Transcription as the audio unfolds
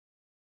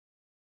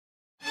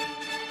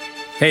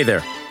Hey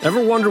there.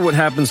 Ever wonder what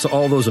happens to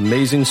all those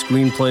amazing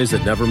screenplays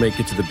that never make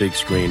it to the big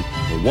screen?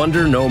 Well,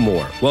 wonder no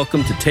more.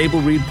 Welcome to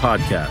Table Read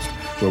Podcast,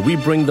 where we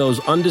bring those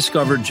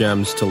undiscovered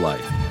gems to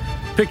life.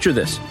 Picture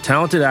this,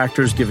 talented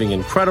actors giving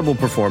incredible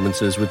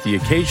performances with the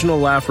occasional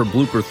laugh or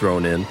blooper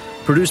thrown in,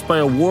 produced by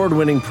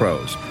award-winning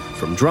pros.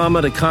 From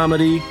drama to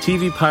comedy,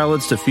 TV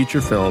pilots to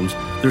feature films,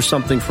 there's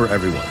something for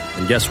everyone.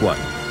 And guess what?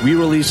 We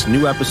release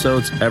new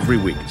episodes every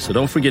week, so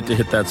don't forget to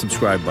hit that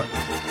subscribe button.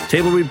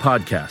 Table Read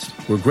Podcast,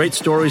 where great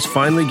stories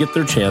finally get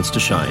their chance to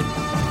shine.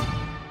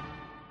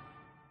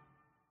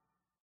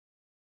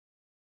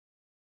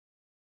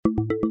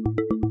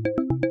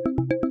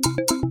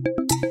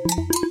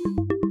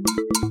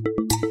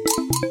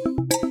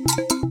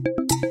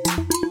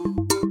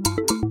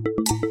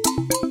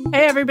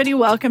 Hey everybody,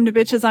 welcome to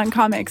Bitches on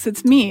Comics.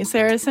 It's me,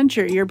 Sarah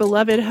Century, your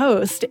beloved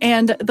host.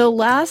 And the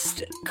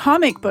last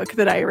comic book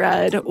that I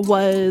read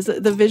was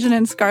the Vision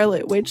and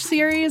Scarlet Witch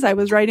series. I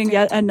was writing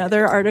yet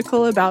another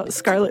article about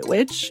Scarlet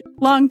Witch.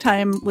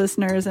 Longtime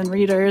listeners and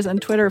readers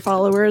and Twitter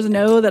followers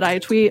know that I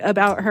tweet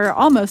about her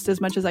almost as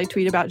much as I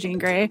tweet about Jean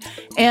Grey.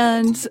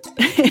 And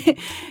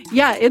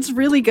yeah, it's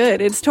really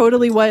good. It's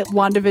totally what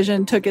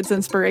WandaVision took its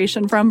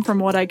inspiration from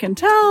what I can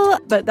tell.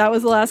 But that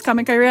was the last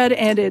comic I read,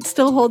 and it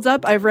still holds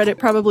up. I've read it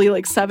probably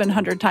like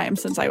 700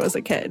 times since I was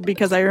a kid,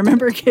 because I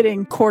remember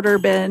getting quarter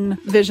bin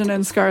Vision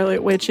and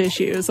Scarlet Witch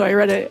issues. So I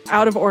read it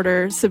out of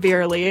order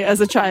severely as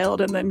a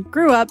child, and then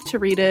grew up to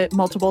read it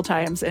multiple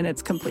times in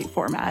its complete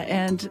format.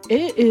 And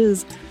it is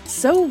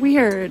so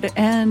weird,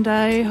 and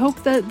I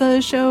hope that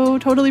the show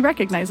totally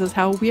recognizes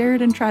how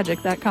weird and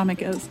tragic that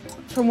comic is.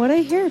 From what I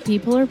hear,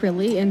 people are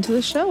really into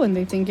the show, and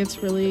they think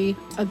it's really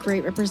a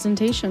great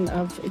representation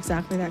of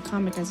exactly that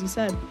comic, as you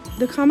said.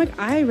 The comic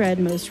I read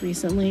most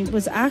recently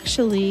was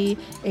actually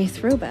a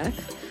throwback.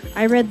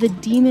 I read the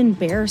Demon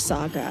Bear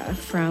saga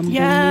from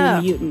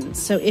the New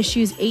Mutants, so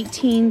issues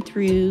 18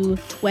 through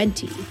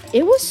 20.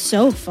 It was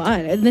so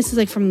fun, and this is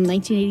like from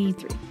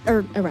 1983,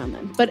 or around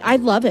then. But I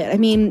love it. I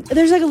mean,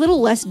 there's like a little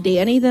less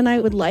Danny than I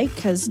would like,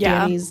 because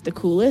Danny's the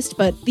coolest,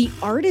 but the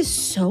art is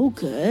so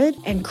good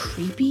and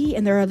creepy,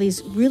 and there are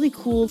these really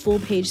cool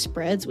full-page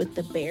spreads with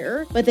the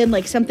bear, but then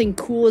like something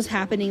cool is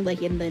happening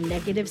like in the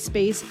negative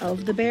space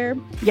of the bear.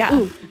 Yeah.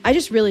 Ooh, I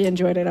just really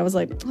enjoyed it. I was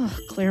like, oh,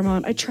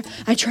 Claremont, I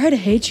try to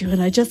hate you,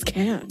 and I just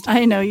can't.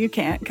 I know you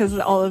can't, because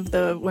all of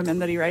the women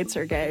that he writes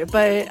are gay.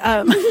 But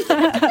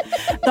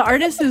the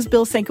artist is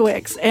Bill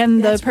Sienkiewicz,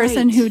 and the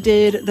person who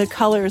did the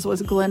colors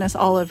was Glynis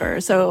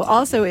Oliver. So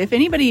also, if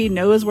anybody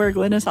knows where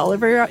Glynis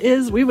Oliver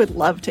is, we would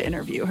love to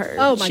interview her.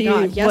 Oh my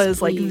God, yes, She was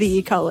please. like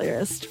the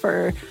colorist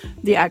for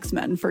the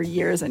X-Men for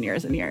years and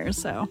years and years.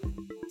 So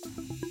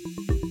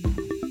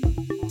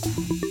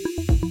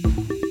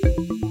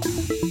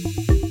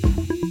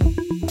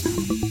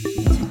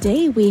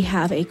today we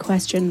have a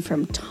question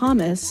from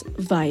Thomas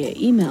via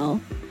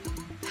email.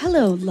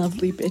 Hello,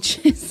 lovely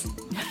bitches.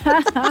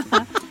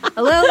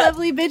 hello,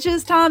 lovely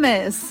bitches,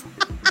 Thomas.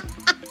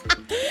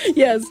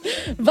 Yes,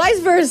 vice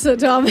versa,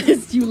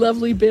 Thomas, you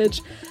lovely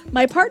bitch.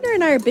 My partner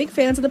and I are big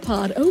fans of the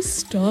pod. Oh,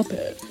 stop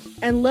it.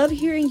 And love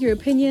hearing your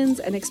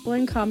opinions and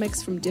exploring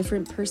comics from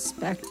different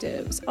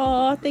perspectives.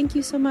 Aw, thank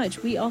you so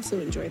much. We also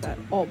enjoy that,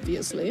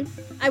 obviously.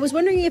 I was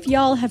wondering if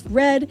y'all have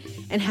read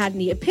and had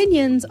any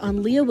opinions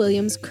on Leah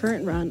Williams'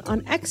 current run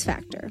on X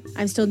Factor.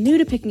 I'm still new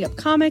to picking up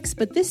comics,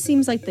 but this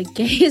seems like the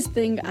gayest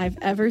thing I've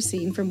ever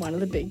seen from one of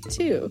the big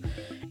two.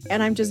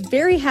 And I'm just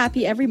very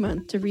happy every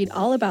month to read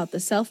all about the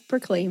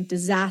self-proclaimed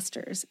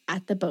disasters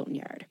at the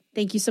Boneyard.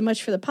 Thank you so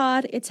much for the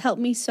pod. It's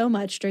helped me so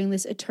much during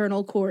this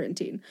eternal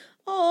quarantine.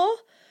 Aw.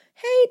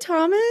 Hey,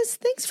 Thomas,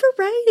 thanks for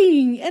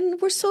writing. And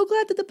we're so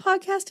glad that the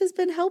podcast has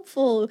been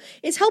helpful.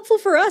 It's helpful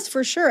for us,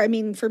 for sure. I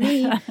mean, for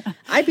me,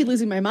 I'd be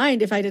losing my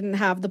mind if I didn't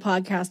have the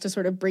podcast to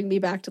sort of bring me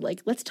back to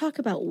like, let's talk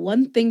about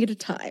one thing at a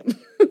time.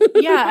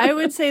 Yeah, I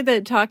would say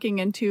that talking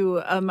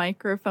into a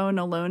microphone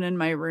alone in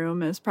my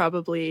room is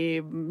probably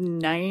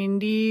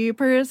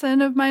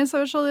 90% of my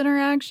social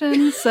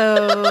interaction.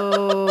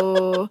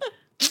 So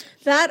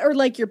that or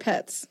like your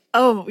pets.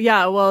 Oh,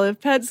 yeah. Well,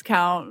 if pets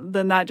count,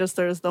 then that just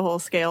throws the whole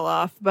scale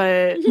off.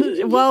 But,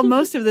 well,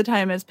 most of the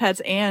time it's pets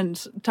and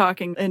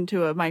talking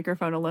into a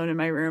microphone alone in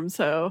my room.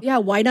 So, yeah,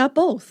 why not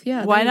both?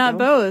 Yeah. Why not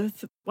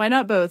both? Why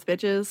not both,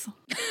 bitches?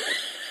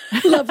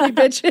 Lovely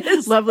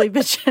bitches. Lovely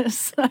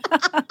bitches.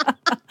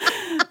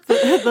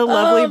 the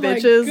lovely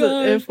bitches.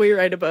 God. If we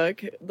write a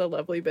book, the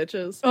lovely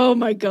bitches. Oh,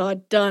 my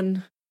God.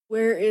 Done.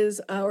 Where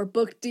is our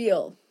book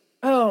deal?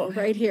 Oh,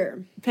 right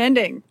here.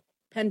 Pending.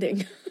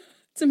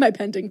 It's in my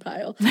pending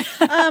pile.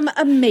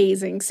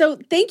 Amazing. So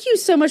thank you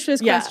so much for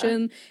this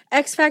question.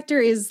 X Factor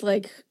is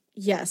like,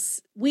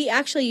 yes. We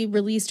actually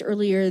released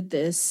earlier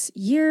this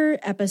year,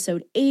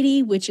 episode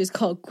 80, which is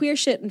called Queer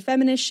Shit and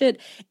Feminist Shit.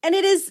 And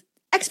it is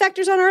X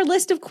Factor's on our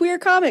list of queer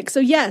comics.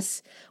 So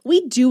yes,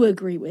 we do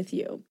agree with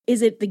you.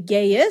 Is it the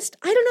gayest?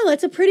 I don't know.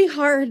 That's a pretty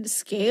hard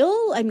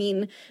scale. I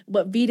mean,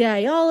 what Vita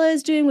Ayala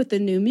is doing with the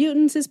New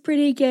Mutants is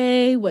pretty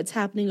gay. What's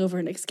happening over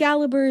in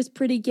Excalibur is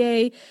pretty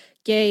gay.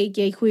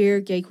 gay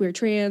queer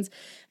trans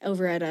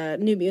over at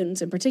New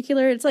Mutants in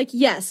particular. It's like,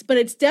 yes, but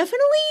it's definitely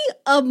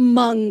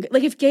among,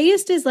 like if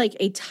gayest is like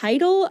a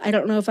title, I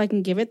don't know if I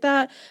can give it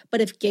that,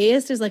 but if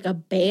gayest is like a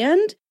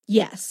band,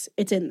 yes,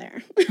 it's in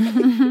there.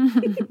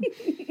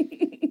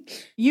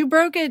 You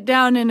broke it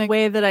down in a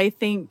way that I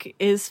think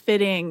is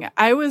fitting.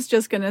 I was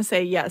just going to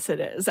say, yes,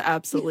 it is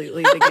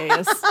absolutely the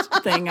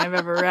gayest thing I've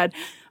ever read.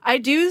 I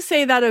do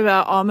say that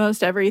about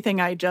almost everything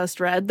I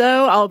just read,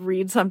 though. I'll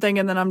read something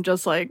and then I'm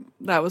just like,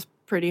 that was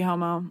pretty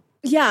homo.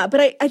 Yeah,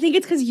 but I think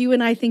it's because you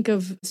and I think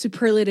of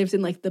superlatives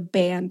in like the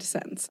band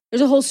sense.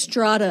 There's a whole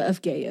strata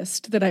of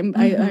gayest that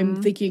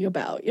I'm thinking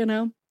about, you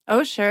know?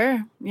 Oh,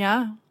 sure.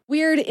 Yeah.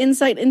 Weird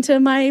insight into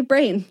my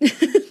brain.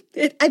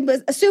 I'm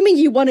assuming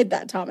you wanted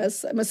that,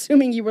 Thomas. I'm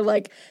assuming you were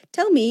like,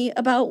 tell me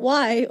about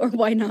why or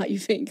why not you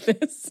think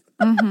this.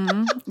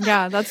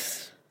 Yeah,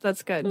 that's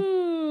good.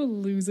 Oh,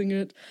 losing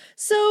it.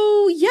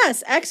 So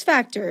yes, X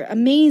Factor,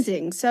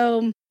 amazing.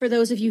 So for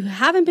those of you who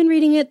haven't been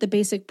reading it, the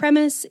basic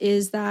premise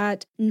is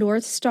that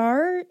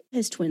Northstar,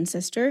 his twin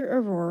sister,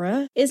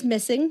 Aurora, is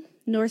missing.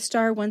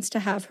 Northstar wants to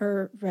have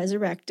her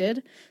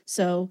resurrected.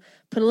 So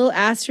put a little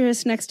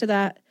asterisk next to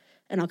that,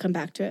 and I'll come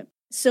back to it,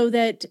 so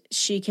that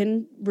she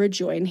can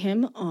rejoin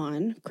him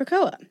on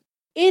Krakoa.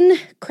 In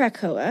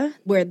Krakoa,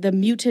 where the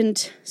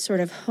mutant sort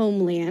of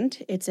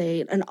homeland, it's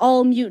an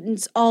all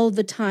mutants all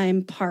the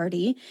time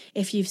party.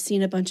 If you've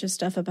seen a bunch of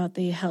stuff about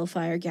the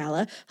Hellfire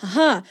Gala,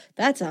 haha,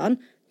 that's on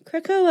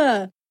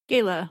Krakoa.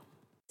 Gala.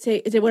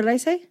 What did I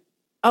say?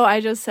 Oh, I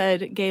just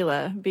said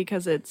gala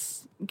because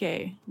it's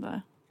gay.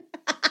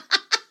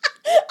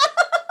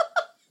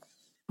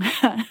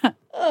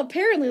 Oh,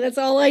 apparently that's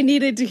all I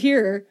needed to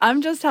hear.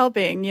 I'm just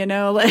helping,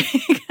 like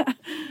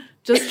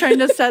just trying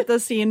to set the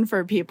scene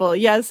for people.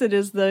 Yes, it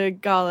is the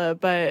gala,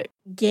 but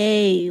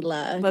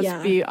gala.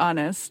 Let's be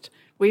honest.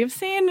 We've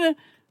seen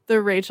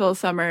the Rachel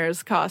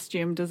Summers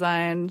costume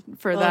design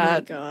for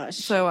that. Oh my gosh.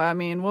 So, I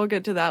mean, we'll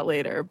get to that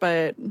later,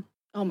 but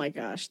oh my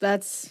gosh,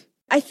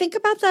 I think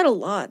about that a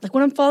lot. Like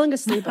when I'm falling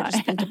asleep, I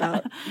just think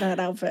about that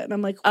outfit and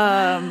I'm like,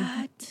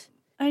 what?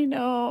 I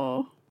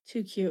know.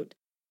 Too cute.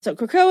 So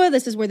Krakoa,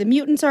 this is where the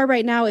mutants are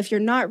right now. If you're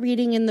not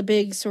reading in the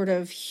big sort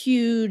of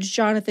huge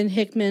Jonathan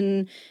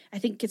Hickman, I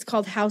think it's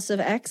called House of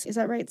X. Is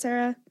that right,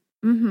 Sarah?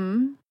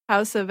 Mm-hmm.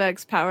 House of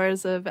X,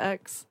 Powers of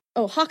X.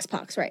 Oh,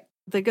 Hoxpox, right.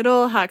 The good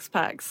old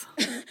Hoxpox.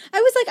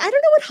 I was like, I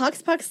don't know what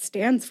Hoxpox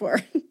stands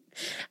for.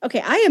 Okay,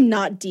 I am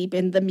not deep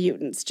in the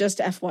mutants, just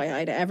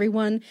FYI to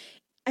everyone.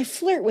 I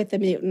flirt with the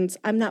mutants.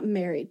 I'm not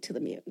married to the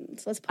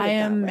mutants. Let's put it that way.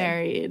 I am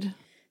married.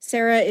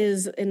 Sarah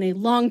is in a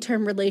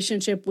long-term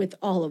relationship with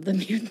all of the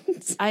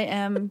mutants. I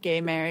am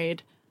gay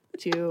married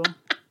to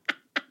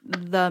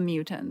the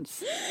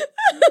mutants.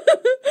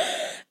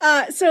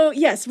 So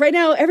yes, right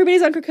now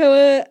everybody's on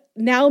Krakoa.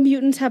 Now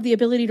mutants have the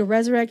ability to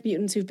resurrect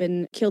mutants who've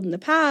been killed in the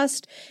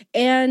past,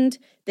 and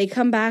they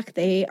come back,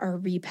 they are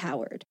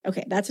repowered.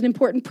 Okay, that's an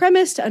important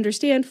premise to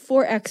understand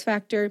for X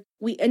Factor.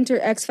 We enter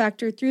X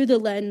Factor through the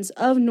lens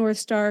of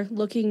Northstar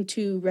looking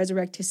to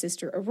resurrect his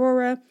sister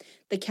Aurora.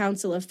 The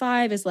Council of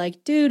Five is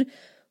like, dude,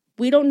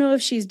 we don't know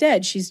if she's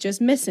dead, she's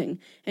just missing.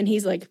 And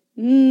he's like,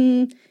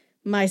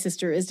 my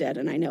sister is dead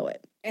and I know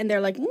it. And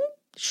they're like,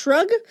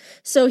 shrug.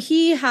 So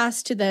he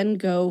has to then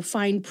go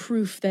find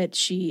proof that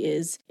she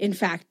is in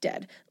fact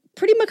dead.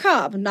 Pretty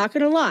macabre, not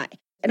gonna lie.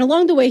 And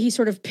along the way, he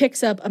sort of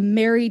picks up a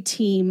merry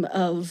team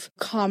of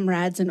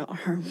comrades in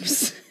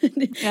arms.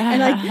 And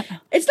like,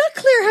 it's not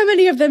clear how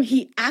many of them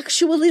he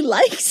actually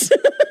likes.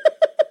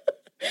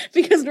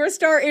 Because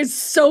Northstar is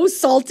so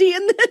salty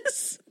in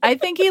this. I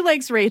think he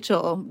likes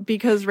Rachel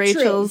because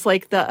Rachel's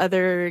like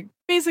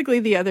basically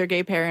the other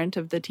gay parent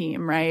of the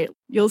team, right?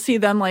 You'll see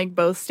them like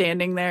both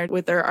standing there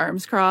with their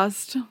arms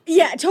crossed.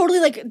 Yeah, totally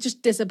like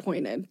just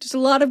disappointed. Just a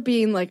lot of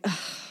being like, ugh.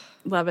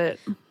 Love it.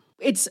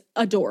 It's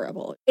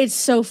adorable. It's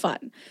so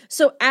fun.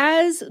 So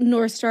as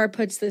Northstar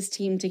puts this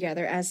team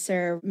together, as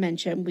Sarah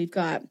mentioned, we've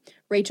got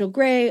Rachel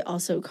Gray,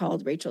 also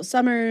called Rachel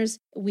Summers.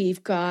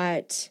 We've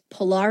got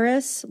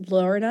Polaris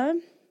Lorna,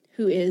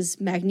 who is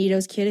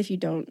Magneto's kid if you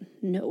don't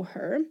know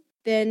her.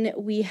 Then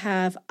we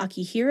have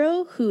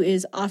Akihiro, who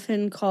is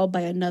often called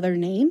by another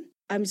name.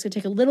 I'm just going to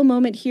take a little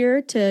moment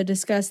here to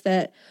discuss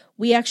that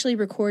we actually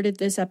recorded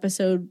this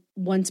episode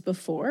once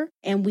before,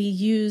 and we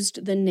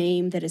used the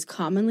name that is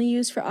commonly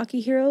used for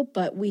Akihiro,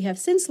 but we have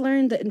since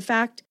learned that, in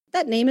fact,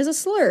 that name is a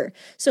slur.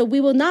 So we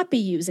will not be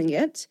using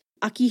it.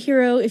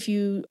 Akihiro, if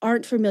you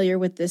aren't familiar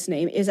with this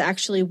name, is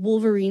actually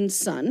Wolverine's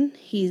son.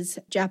 He's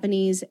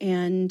Japanese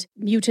and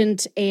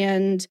mutant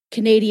and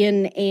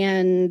Canadian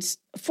and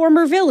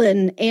former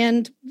villain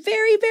and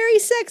very, very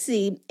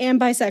sexy and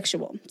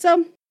bisexual.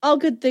 So all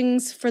good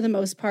things for the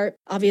most part.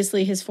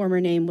 Obviously, his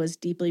former name was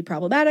deeply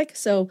problematic,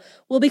 so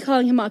we'll be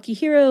calling him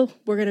Akihiro.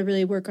 We're going to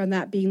really work on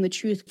that being the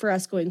truth for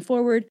us going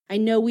forward. I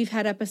know we've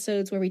had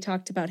episodes where we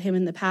talked about him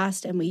in the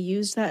past and we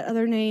used that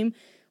other name.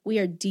 We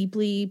are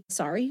deeply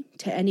sorry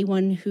to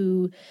anyone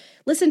who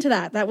listened to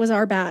that. That was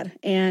our bad,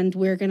 and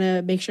we're going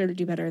to make sure to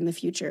do better in the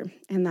future,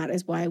 and that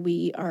is why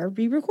we are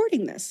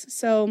re-recording this.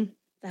 So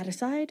that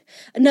aside,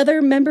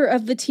 another member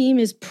of the team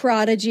is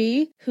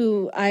Prodigy,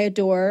 who I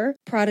adore.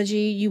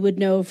 Prodigy, you would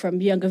know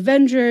from Young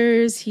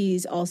Avengers.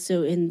 He's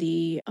also in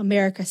the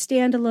America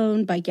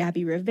Standalone by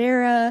Gabby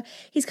Rivera.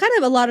 He's kind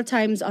of a lot of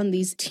times on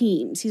these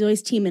teams. He's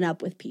always teaming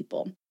up with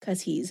people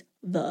because he's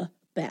the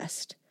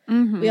best.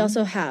 We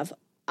also have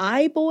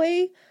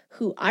iBoy,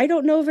 who I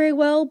don't know very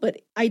well,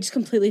 but I just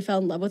completely fell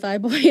in love with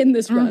iBoy in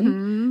this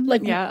run.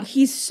 Like,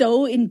 he's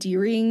so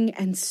endearing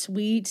and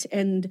sweet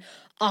and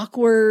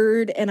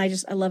awkward, and I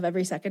love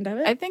every second of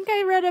it. I think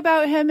I read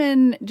about him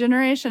in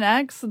Generation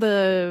X,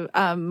 the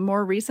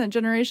more recent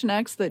Generation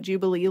X that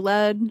Jubilee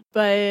led,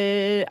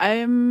 but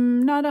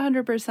I'm not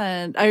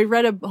 100%. I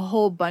read a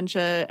whole bunch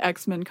of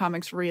X-Men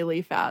comics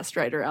really fast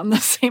right around the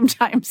same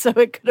time, so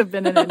it could have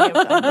been in any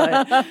of them.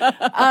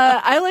 But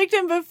I liked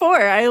him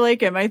before. I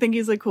like him. I think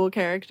he's a cool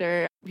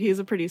character. He's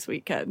a pretty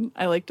sweet kid.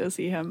 I like to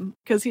see him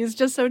because he's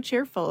just so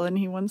cheerful and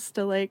he wants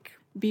to like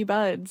be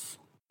buds.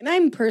 And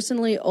I'm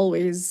personally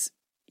always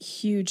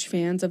huge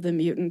fans of the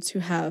mutants who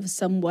have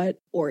somewhat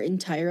or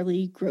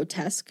entirely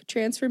grotesque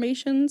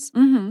transformations.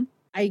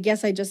 I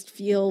guess I just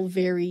feel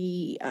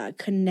very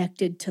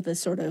connected to the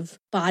sort of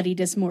body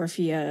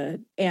dysmorphia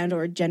and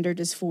or gender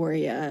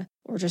dysphoria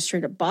or just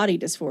straight up body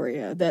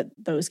dysphoria that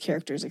those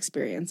characters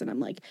experience. And I'm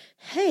like,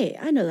 hey,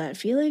 I know that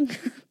feeling.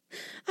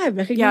 I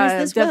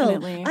recognize this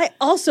definitely. Well. I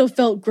also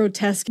felt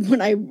grotesque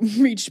when I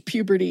reached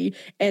puberty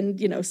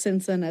and,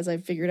 since then as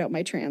I've figured out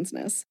my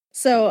transness.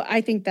 So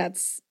I think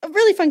that's a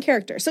really fun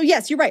character. So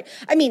yes, you're right.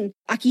 I mean,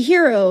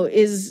 Akihiro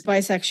is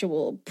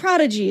bisexual.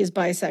 Prodigy is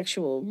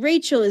bisexual.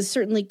 Rachel is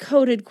certainly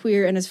coded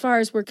queer. And as far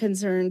as we're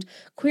concerned,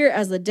 queer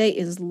as the day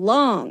is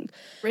long.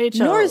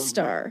 Rachel.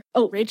 Northstar.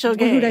 Oh, Rachel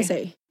Gay. Who did I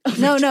say?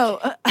 Oh, no.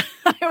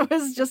 I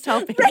was just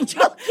helping.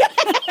 Rachel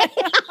Gay.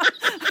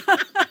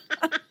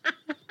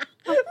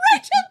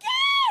 Rachel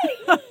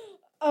Gay!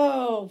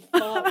 Oh,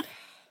 fuck.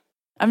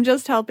 I'm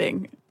just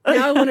helping.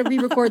 Now I want to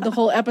re-record the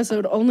whole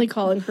episode only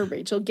calling her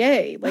Rachel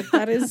Gay. Like,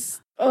 that is...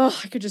 Oh,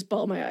 I could just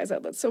bawl my eyes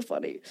out. That's so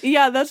funny.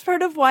 Yeah, that's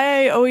part of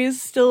why I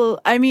always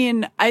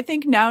I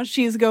think now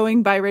she's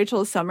going by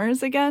Rachel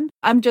Summers again.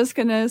 I'm just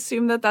going to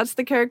assume that that's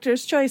the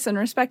character's choice and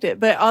respect it.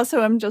 But also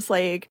I'm just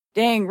like,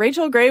 dang,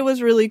 Rachel Gray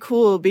was really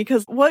cool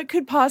because what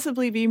could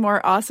possibly be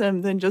more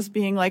awesome than just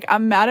being like,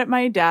 I'm mad at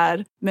my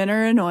dad. Men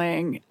are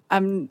annoying.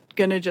 I'm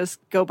going to just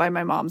go by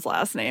my mom's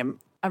last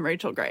name. I'm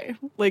Rachel Gray.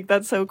 Like,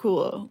 that's so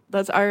cool.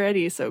 That's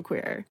already so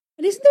queer.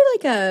 And isn't there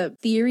like a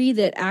theory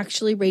that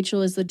actually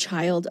Rachel is the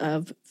child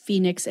of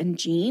Phoenix and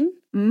Jean?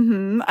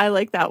 I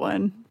like that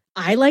one.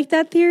 I like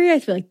that theory. I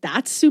feel like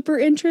that's super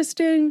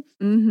interesting.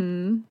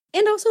 And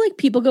also, like,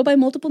 people go by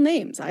multiple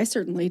names. I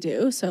certainly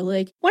do. So,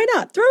 like, why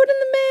not? Throw it in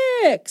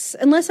the mix.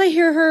 Unless I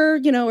hear her,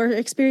 or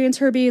experience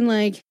her being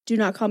like, do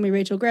not call me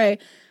Rachel Gray.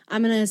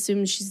 I'm going to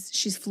assume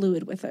she's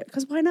fluid with it.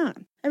 Because why not?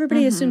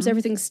 Everybody assumes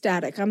everything's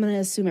static. I'm going to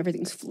assume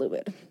everything's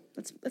fluid.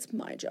 That's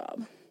my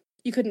job.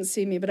 You couldn't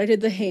see me, but I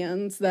did the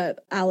hands that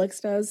Alex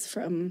does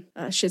from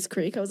Schitt's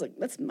Creek. I was like,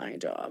 that's my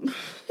job.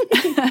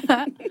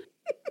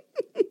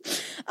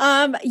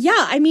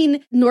 Yeah, I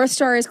mean,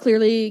 Northstar is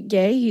clearly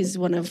gay. He's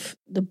one of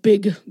the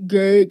big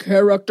gay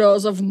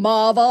characters of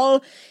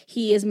Marvel.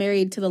 He is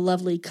married to the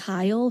lovely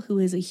Kyle, who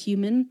is a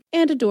human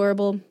and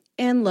adorable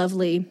and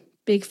lovely.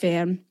 Big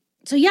fan.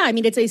 So yeah, I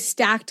mean, it's a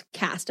stacked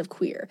cast of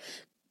queer.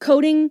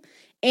 Coding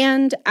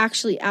and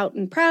actually out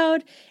and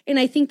proud. And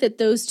I think that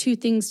those two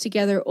things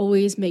together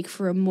always make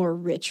for a more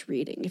rich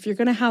reading. If you're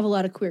going to have a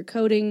lot of queer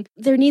coding,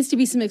 there needs to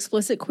be some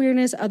explicit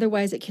queerness.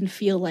 Otherwise, it can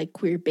feel like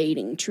queer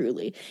baiting,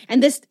 truly.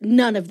 And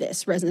none of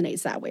this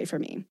resonates that way for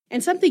me.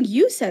 And something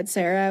you said,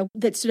 Sarah,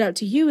 that stood out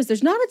to you is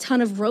there's not a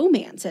ton of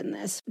romance in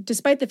this,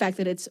 despite the fact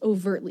that it's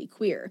overtly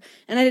queer.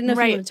 And I didn't know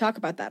if you want to talk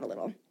about that a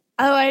little.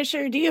 Oh, I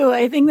sure do.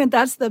 I think that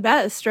that's the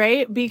best,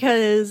 right?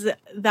 Because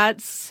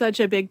that's such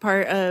a big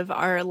part of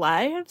our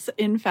lives.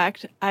 In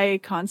fact,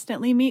 I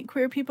constantly meet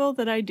queer people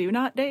that I do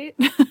not date.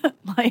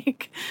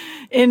 Like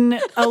in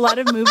a lot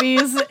of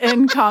movies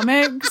and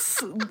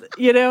comics,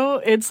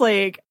 it's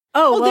like,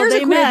 there's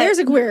they met. There's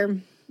a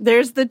queer.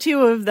 There's the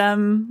two of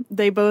them.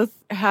 They both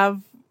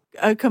have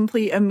a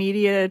complete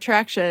immediate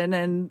attraction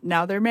and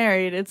now they're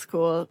married. It's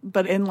cool.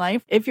 But in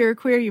life, if you're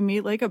queer, you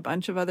meet like a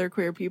bunch of other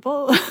queer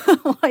people,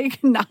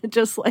 like not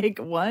just like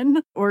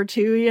one or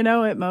two,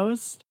 at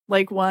most,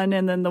 like one.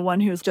 And then the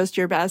one who's just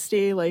your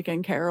bestie, like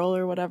in Carol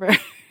or whatever.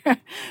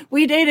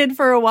 We dated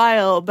for a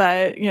while,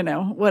 but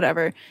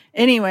whatever.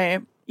 Anyway,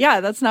 yeah,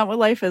 that's not what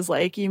life is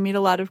like. You meet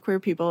a lot of queer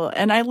people.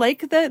 And I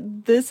like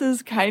that this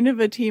is kind of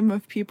a team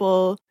of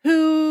people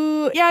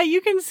who, yeah,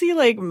 you can see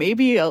like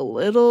maybe a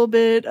little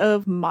bit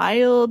of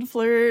mild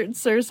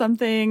flirts or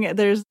something.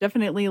 There's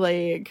definitely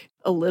like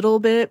a little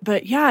bit.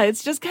 But yeah,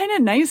 it's just kind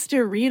of nice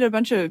to read a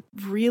bunch of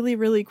really,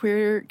 really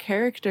queer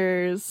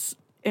characters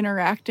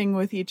interacting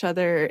with each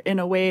other in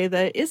a way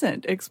that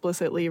isn't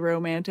explicitly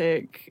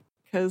romantic,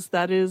 because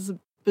that is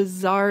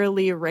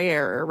bizarrely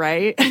rare,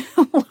 right?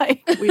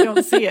 Like, we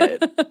don't see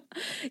it.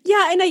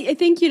 Yeah, and I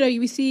think,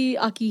 we see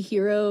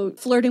Akihiro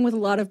flirting with a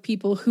lot of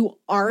people who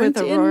aren't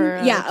With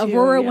Aurora,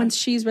 Aurora yeah. once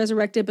she's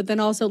resurrected, but then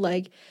also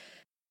like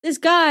this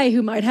guy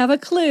who might have a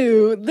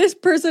clue, this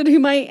person who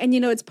might, and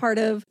it's part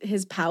of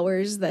his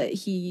powers that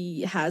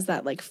he has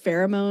that like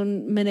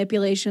pheromone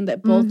manipulation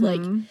that both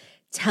like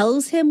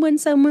tells him when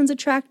someone's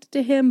attracted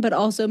to him, but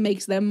also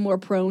makes them more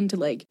prone to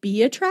like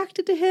be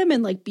attracted to him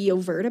and like be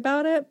overt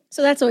about it.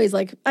 So that's always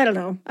like, I don't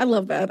know. I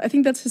love that. I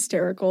think that's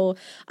hysterical.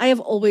 I have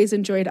always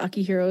enjoyed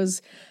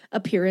Akihiro's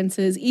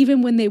appearances,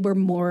 even when they were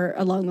more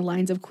along the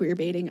lines of queer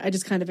baiting. I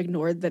just kind of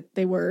ignored that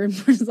they were and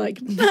was like,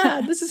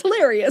 this is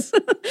hilarious.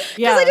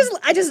 Yeah.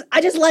 I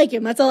just like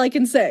him. That's all I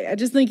can say. I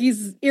just think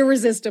he's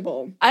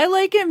irresistible. I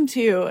like him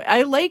too.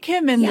 I like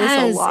him in this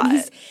a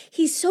lot.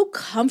 He's so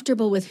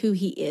comfortable with who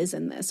he is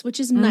in this, which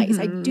is nice.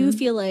 I do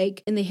feel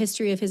like in the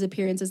history of his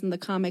appearances in the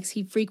comics,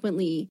 he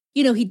frequently,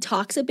 he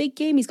talks a big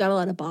game. He's got a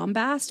lot of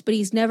bombast, but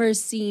he's never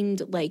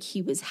seemed like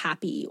he was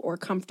happy or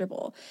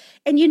comfortable.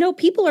 And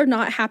people are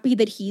not happy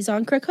that he's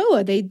on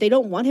Krakoa. They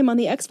don't want him on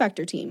the X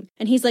Factor team.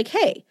 And he's like,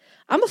 hey,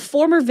 I'm a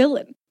former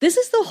villain. This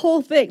is the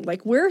whole thing.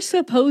 Like, we're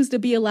supposed to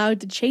be allowed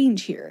to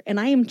change here, and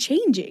I am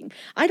changing.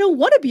 I don't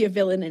want to be a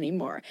villain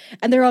anymore.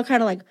 And they're all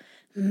kind of like,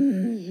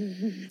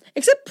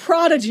 except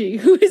Prodigy,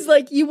 who is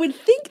like, you would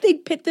think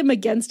they'd pit them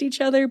against each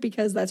other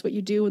because that's what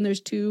you do when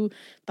there's two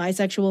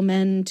bisexual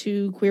men,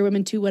 two queer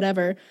women, two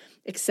whatever,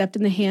 except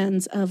in the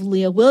hands of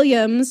Leah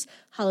Williams.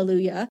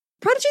 Hallelujah.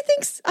 Prodigy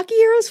thinks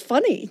Akihiro's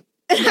funny.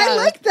 And yeah. I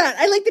like that.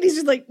 I like that he's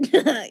just like,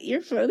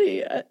 you're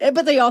funny.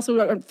 But they also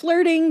aren't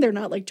flirting. They're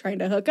not like trying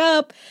to hook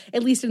up,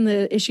 at least in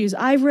the issues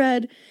I've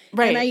read.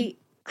 Right. And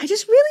I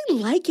just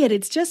really like it.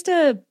 It's just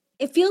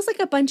it feels like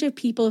a bunch of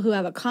people who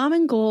have a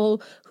common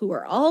goal, who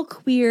are all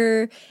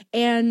queer,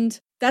 and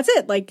that's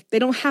it. Like, they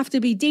don't have to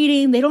be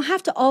dating. They don't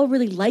have to all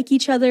really like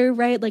each other,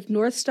 right? Like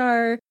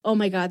Northstar. Oh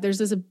my God, there's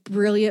this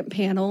brilliant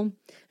panel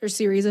or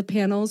series of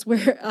panels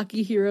where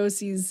Akihiro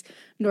sees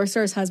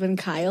Northstar's husband,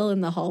 Kyle,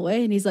 in the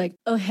hallway. And he's like,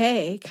 oh,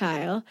 hey,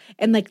 Kyle.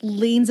 And like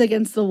leans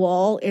against the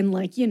wall in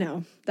like,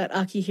 that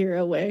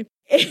Akihiro way.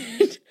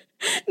 And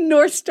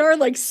Northstar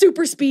like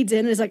super speeds in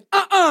and is like,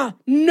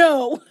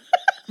 no.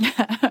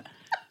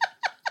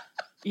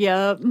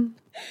 Yep. And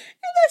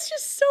that's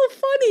just so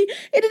funny.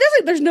 And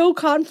there's no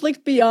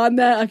conflict beyond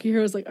that.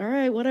 Akihiro's like, all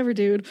right, whatever,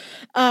 dude.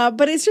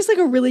 But it's just like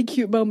a really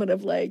cute moment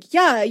of like,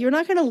 yeah, you're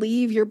not going to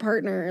leave your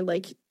partner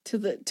like to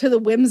the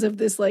whims of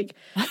this like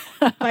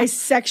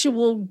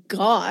bisexual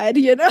god,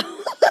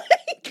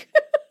 like,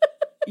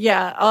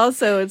 yeah.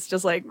 Also, it's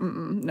just like,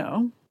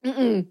 no.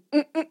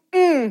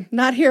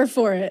 Not here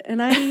for it.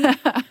 And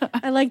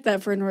I like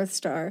that for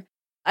Northstar.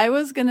 I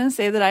was going to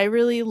say that I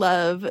really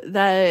love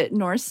that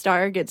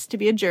Northstar gets to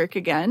be a jerk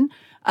again.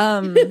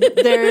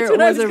 There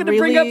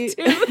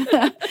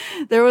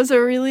was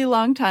a really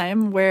long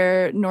time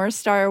where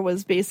Northstar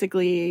was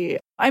basically,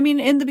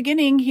 in the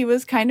beginning, he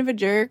was kind of a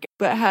jerk,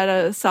 but had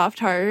a soft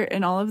heart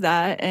and all of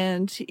that.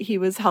 And he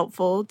was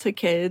helpful to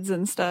kids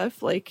and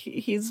stuff. Like,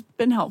 he's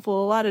been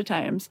helpful a lot of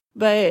times,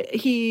 but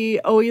he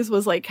always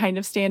was like kind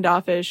of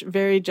standoffish,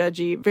 very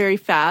judgy, very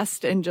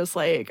fast, and just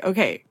like,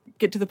 okay,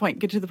 get to the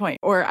point,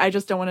 or I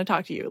just don't want to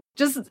talk to you.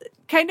 Just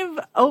kind of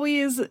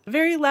always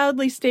very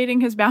loudly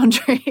stating his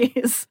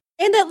boundaries.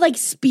 And that like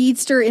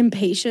speedster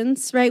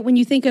impatience, right? When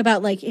you think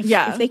about like, if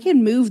they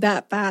can move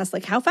that fast,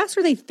 like how fast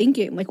are they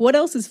thinking? Like what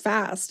else is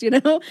fast, He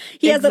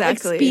has that like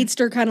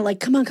speedster kind of like,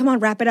 come on,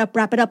 wrap it up,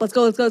 let's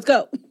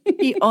go.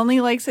 He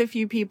only likes a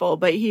few people,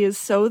 but he is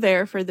so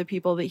there for the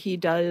people that he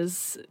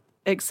does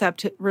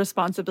accept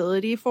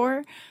responsibility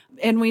for.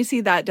 And we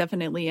see that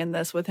definitely in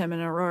this with him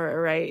and Aurora,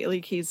 right?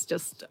 Like he's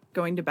just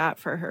going to bat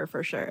for her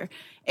for sure.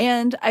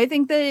 And I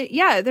think that,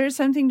 there's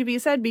something to be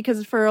said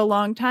because for a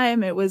long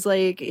time it was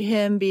like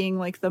him being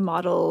like the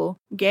model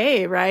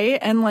gay, right?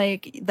 And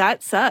like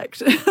that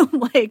sucked.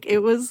 Like it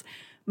was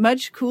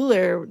much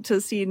cooler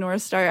to see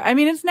Northstar.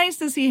 It's nice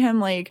to see him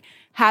like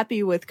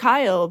happy with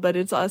Kyle, but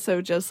it's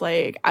also just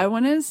like, I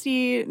want to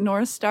see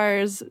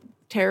Northstar's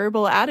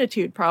terrible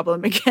attitude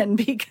problem again,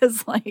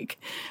 because like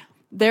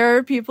there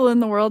are people in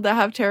the world that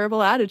have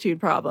terrible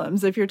attitude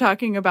problems. If you're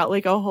talking about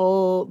like a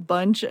whole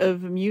bunch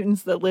of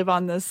mutants that live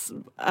on this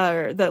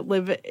that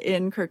live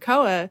in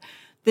Krakoa,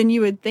 then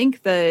you would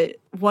think that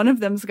one of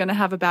them's going to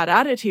have a bad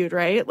attitude,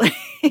 right?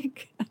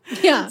 Like,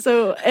 yeah.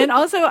 So, and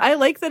also I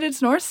like that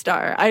it's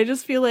Northstar. I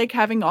just feel like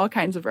having all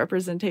kinds of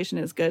representation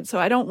is good. So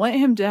I don't want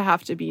him to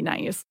have to be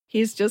nice.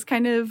 He's just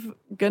kind of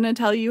going to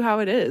tell you how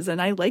it is.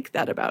 And I like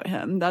that about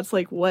him. That's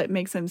like what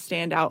makes him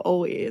stand out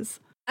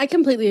always. I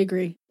completely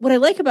agree. What I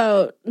like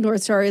about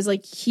Northstar is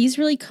like he's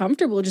really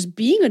comfortable just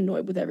being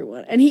annoyed with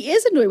everyone. And he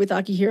is annoyed with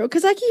Akihiro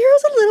because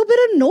Akihiro's a little bit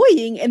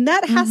annoying and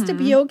that has to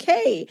be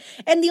okay.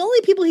 And the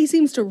only people he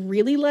seems to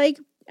really like,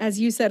 as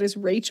you said, is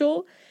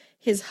Rachel,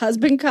 his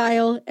husband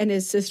Kyle, and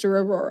his sister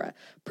Aurora.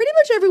 Pretty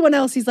much everyone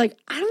else he's like,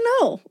 I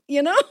don't know,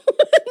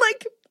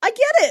 Like I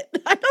get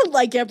it. I don't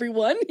like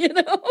everyone,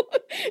 And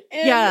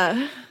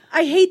Yeah.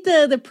 I hate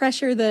the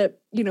pressure that,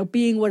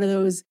 being one of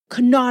those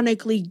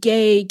canonically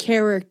gay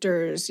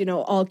characters,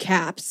 all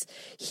caps,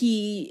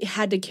 he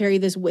had to carry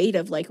this weight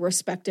of like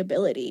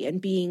respectability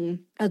and being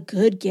a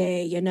good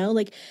gay,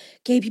 like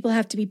gay people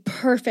have to be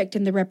perfect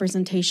in the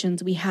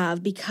representations we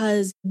have,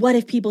 because what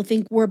if people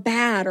think we're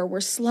bad or we're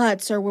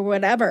sluts or we're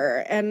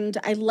whatever? And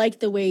I like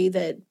the way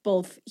that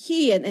both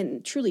he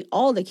and truly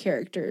all the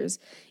characters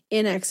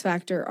in X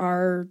Factor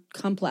are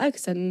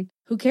complex, and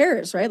who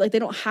cares, right? Like, they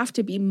don't have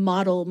to be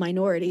model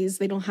minorities.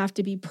 They don't have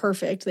to be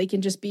perfect. They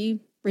can just be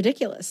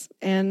ridiculous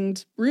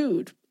and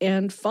rude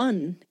and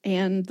fun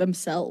and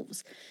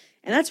themselves.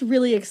 And that's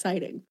really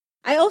exciting.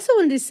 I also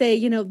wanted to say,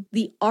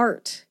 the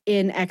art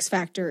in X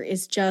Factor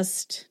is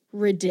just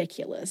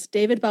ridiculous.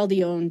 David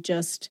Baldeón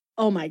just,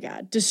 oh my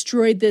God,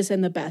 destroyed this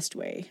in the best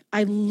way.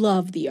 I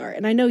love the art.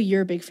 And I know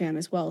you're a big fan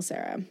as well,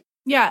 Sarah.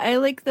 Yeah, I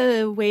like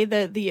the way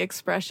that the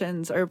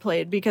expressions are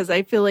played, because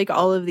I feel like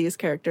all of these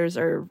characters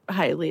are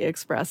highly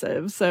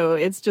expressive. So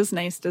it's just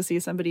nice to see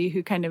somebody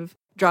who kind of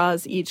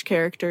draws each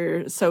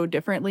character so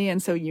differently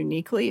and so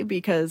uniquely,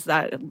 because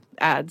that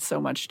adds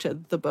so much to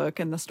the book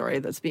and the story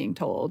that's being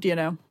told,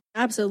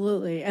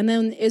 Absolutely. And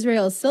then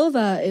Israel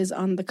Silva is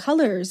on the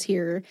colors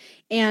here.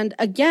 And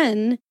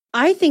again,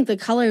 I think the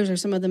colors are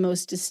some of the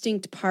most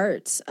distinct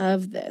parts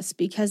of this,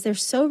 because they're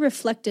so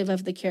reflective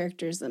of the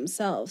characters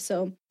themselves.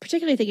 So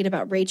particularly thinking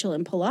about Rachel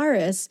and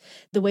Polaris,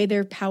 the way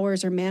their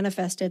powers are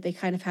manifested, they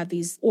kind of have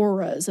these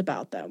auras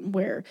about them,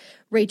 where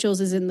Rachel's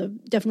is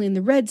definitely in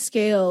the red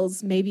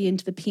scales, maybe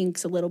into the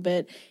pinks a little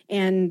bit,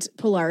 and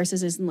Polaris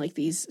is in like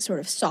these sort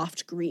of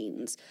soft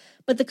greens.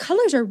 But the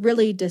colors are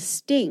really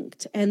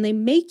distinct, and they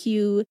make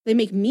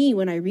me,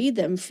 when I read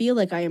them, feel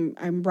like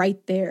I'm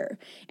right there,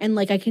 and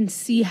like I can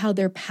see how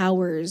their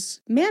powers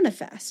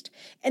manifest.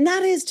 And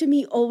that is, to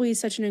me, always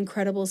such an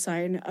incredible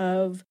sign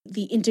of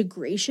the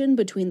integration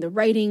between the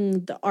writing,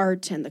 the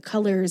art, and the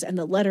colors and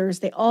the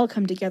letters. They all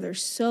come together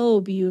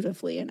so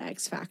beautifully in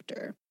X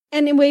Factor.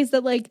 And in ways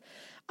that, like,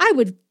 I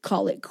would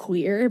call it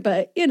queer,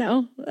 but,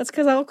 that's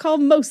because I'll call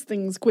most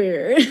things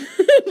queer.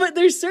 But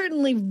they're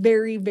certainly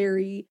very,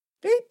 very,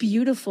 very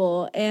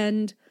beautiful.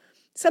 And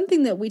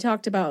something that we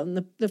talked about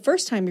in the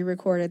first time we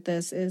recorded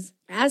this is,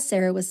 as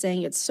Sarah was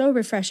saying, it's so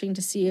refreshing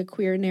to see a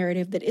queer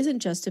narrative that isn't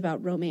just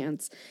about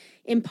romance,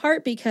 in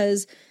part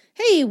because,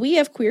 hey, we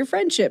have queer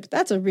friendship.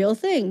 That's a real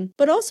thing.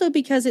 But also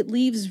because it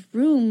leaves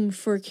room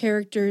for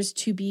characters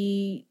to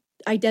be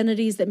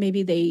identities that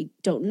maybe they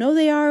don't know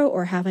they are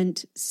or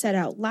haven't said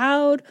out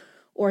loud,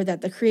 or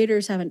that the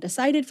creators haven't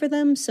decided for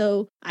them.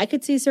 So I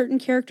could see certain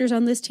characters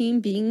on this team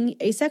being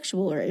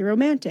asexual or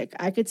aromantic.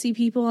 I could see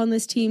people on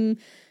this team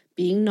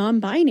being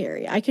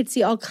non-binary. I could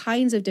see all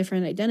kinds of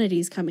different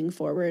identities coming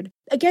forward.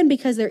 Again,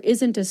 because there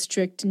isn't a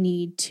strict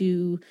need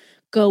to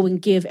go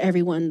and give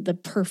everyone the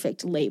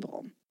perfect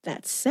label.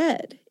 That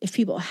said, if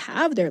people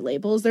have their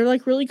labels, they're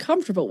like really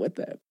comfortable with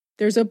it.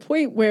 There's a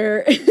point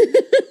where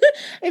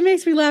it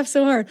makes me laugh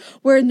so hard,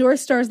 where North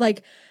Star's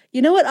like,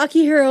 you know what,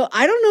 Akihiro,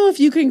 I don't know if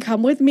you can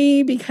come with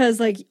me, because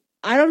like,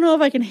 I don't know if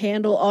I can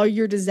handle all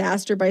your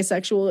disaster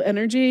bisexual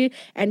energy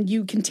and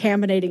you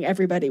contaminating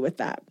everybody with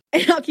that.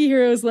 And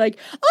Akihiro's like,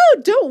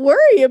 oh, don't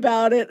worry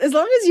about it. As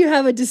long as you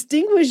have a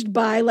distinguished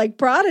bi like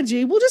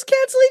Prodigy, we'll just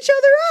cancel each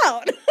other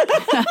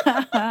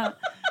out.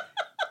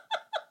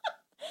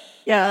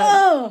 Yeah.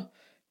 Oh,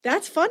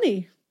 that's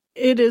funny.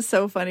 It is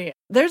so funny.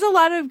 There's a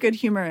lot of good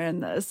humor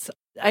in this.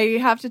 I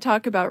have to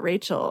talk about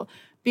Rachel,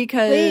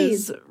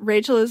 because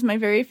Rachel is my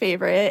very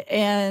favorite,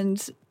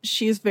 and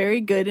she's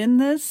very good in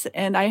this.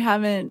 And I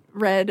haven't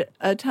read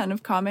a ton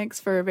of comics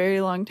for a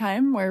very long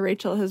time where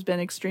Rachel has been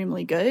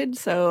extremely good.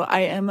 So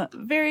I am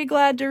very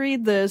glad to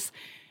read this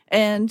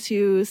and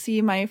to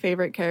see my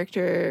favorite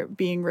character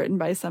being written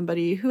by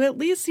somebody who at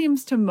least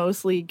seems to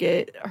mostly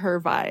get her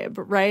vibe,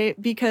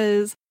 right?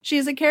 Because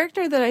she's a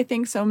character that I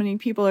think so many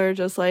people are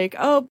just like,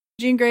 oh,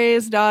 Jean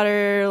Grey's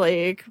daughter,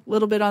 like a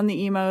little bit on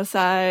the emo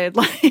side,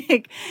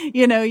 like,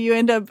 you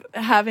end up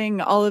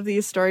having all of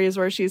these stories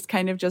where she's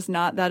kind of just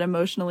not that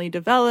emotionally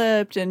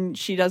developed, and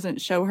she doesn't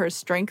show her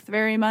strength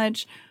very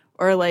much,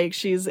 or like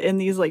she's in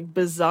these like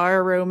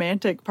bizarre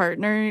romantic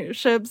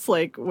partnerships,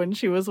 like when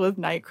she was with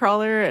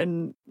Nightcrawler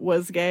and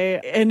was gay,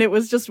 and it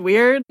was just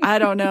weird. I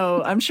don't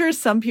know. I'm sure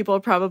some people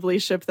probably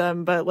ship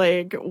them, but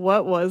like,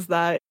 what was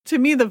that? To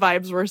me, the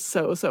vibes were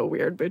so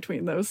weird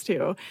between those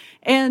two.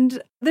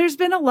 And there's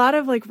been a lot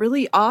of like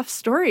really off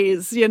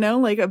stories,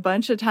 like a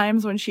bunch of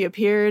times when she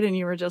appeared and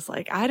you were just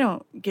like, I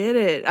don't get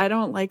it. I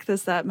don't like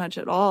this that much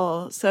at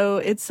all. So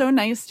it's so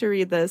nice to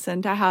read this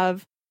and to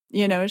have,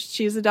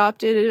 she's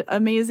adopted an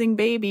amazing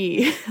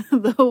baby,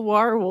 the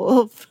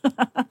werewolf.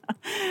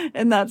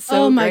 And that's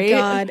so my great.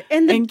 God.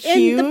 And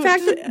the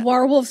fact that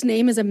Werewolf's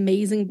name is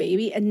Amazing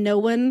Baby and no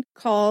one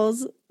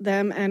calls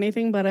them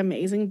anything but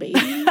Amazing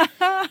Baby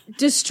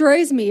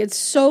destroys me. It's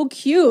so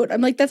cute.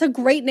 I'm like, that's a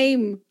great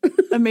name.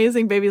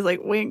 Amazing Baby's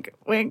like, wink,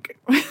 wink.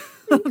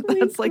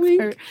 That's like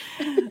her.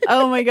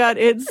 Oh my God.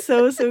 It's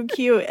so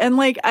cute. And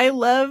like, I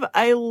love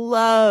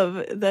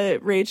that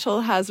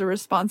Rachel has a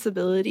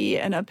responsibility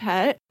and a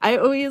pet. I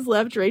always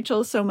loved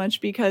Rachel so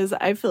much because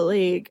I feel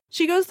like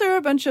she goes through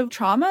a bunch of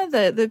trauma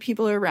that the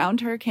people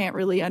around her can't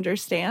really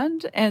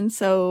understand. And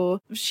so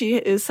she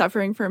is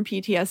suffering from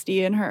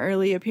PTSD in her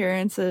early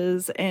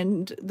appearances,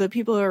 and the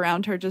people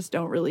around her just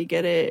don't really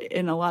get it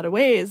in a lot of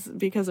ways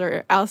because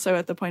they're also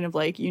at the point of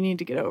like, you need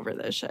to get over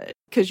this shit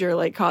because you're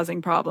like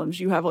causing problems.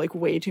 You have like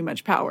way too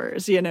much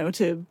powers, you know,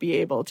 to be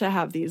able to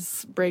have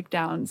these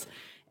breakdowns.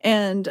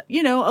 And,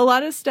 you know, a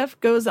lot of stuff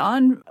goes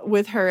on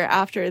with her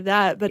after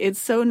that, but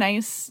it's so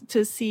nice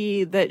to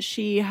see that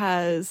she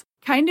has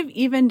kind of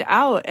evened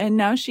out. And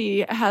now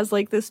she has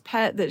like this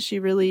pet that she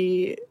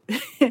really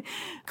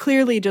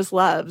clearly just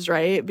loves,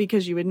 right?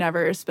 Because you would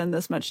never spend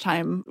this much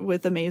time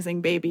with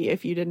Amazing Baby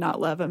if you did not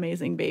love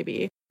Amazing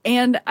Baby.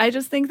 And I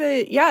just think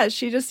that, yeah,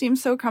 she just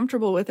seems so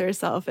comfortable with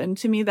herself. And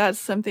to me, that's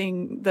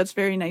something that's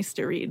very nice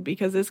to read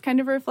because it's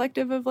kind of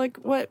reflective of like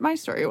what my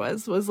story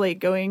was like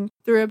going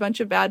through a bunch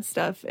of bad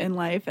stuff in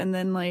life. And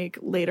then like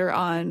later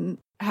on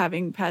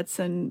having pets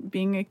and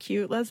being a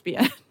cute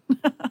lesbian.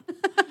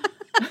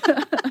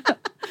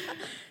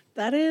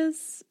 That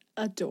is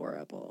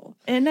adorable.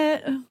 Isn't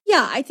it?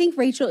 Yeah, I think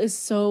Rachel is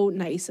so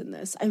nice in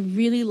this. I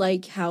really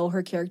like how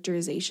her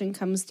characterization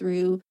comes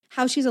through,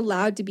 how she's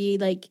allowed to be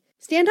like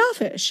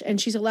standoffish and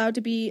she's allowed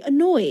to be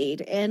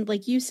annoyed and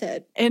like you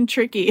said. And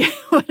tricky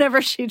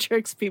whenever she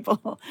tricks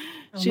people.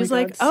 She's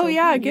like, oh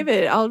yeah, funny. Give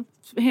it. I'll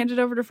hand it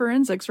over to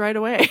forensics right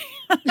away.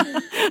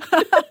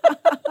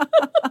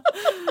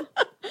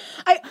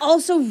 I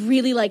also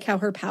really like how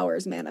her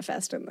powers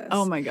manifest in this.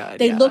 Oh my God.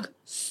 They look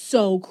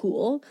so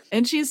cool.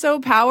 And she's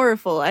so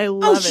powerful. I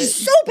love it. Oh, she's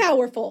so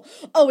powerful.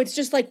 Oh, it's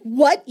just like,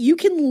 what? You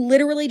can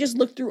literally just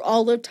look through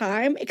all of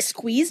time.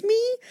 Excuse me?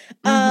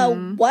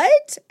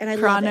 What? And I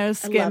love it.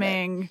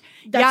 Skimming.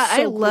 That's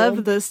so I love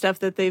cool. the stuff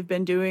that they've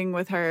been doing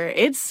with her.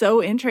 It's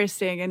so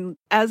interesting. And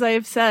as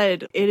I've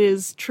said, it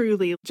is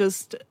truly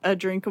just a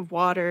drink of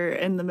water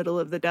in the middle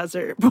of the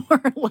desert, more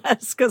or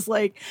less. Because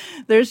like,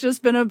 there's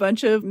just been a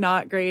bunch of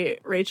not great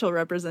Rachel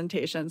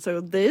representation.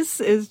 So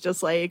this is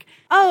just like,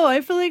 oh,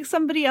 I feel like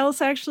somebody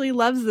else actually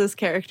loves this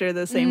character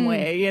the same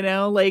way, you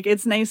know? Like,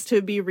 it's nice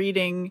to be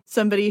reading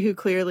somebody who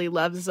clearly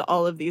loves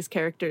all of these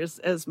characters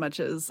as much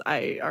as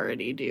I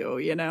already do,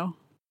 you know?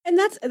 And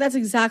that's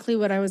exactly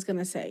what I was going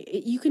to say.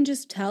 You can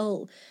just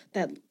tell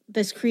that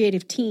this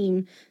creative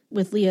team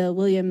with Leah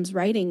Williams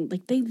writing,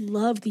 like they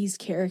love these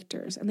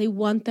characters and they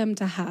want them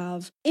to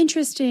have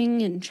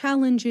interesting and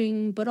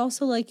challenging, but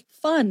also like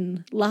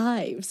fun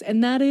lives.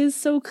 And that is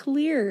so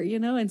clear, you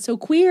know, and so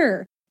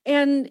queer.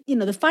 And, you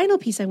know, the final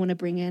piece I want to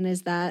bring in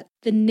is that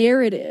the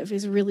narrative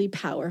is really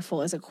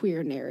powerful as a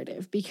queer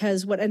narrative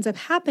because what ends up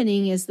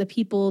happening is the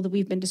people that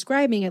we've been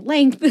describing at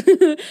length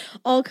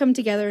all come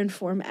together and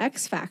form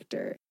X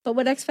Factor. But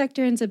what X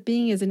Factor ends up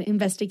being is an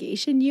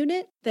investigation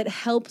unit that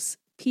helps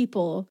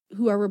people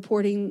who are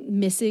reporting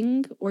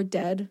missing or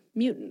dead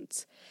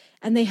mutants.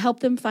 And they help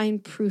them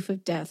find proof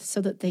of death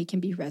so that they can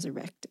be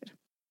resurrected.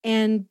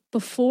 And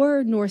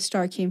before North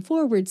Star came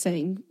forward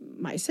saying,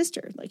 my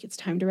sister, like it's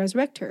time to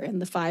resurrect her.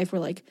 And the five were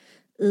like,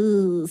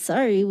 oh,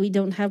 sorry, we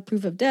don't have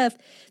proof of death.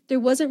 There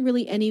wasn't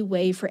really any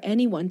way for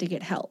anyone to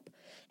get help.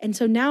 And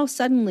so now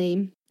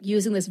suddenly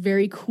using this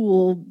very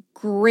cool,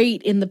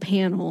 great in the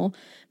panel,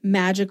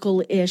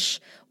 magical-ish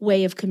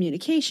way of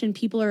communication,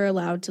 people are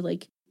allowed to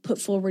like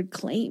put forward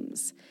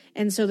claims.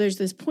 And so there's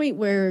this point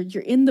where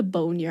you're in the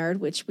boneyard,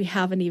 which we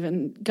haven't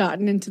even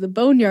gotten into the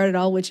boneyard at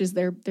all, which is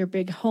their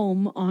big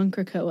home on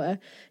Krakoa,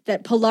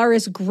 that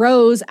Polaris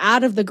grows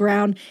out of the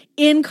ground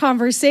in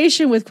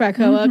conversation with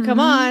Krakoa. Come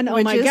on.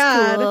 Oh my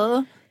God.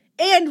 Cool.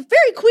 And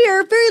very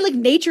queer, very like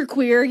nature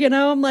queer, you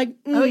know? I'm like,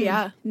 oh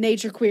yeah.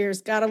 Nature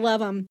queers, gotta love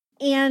them.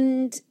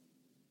 And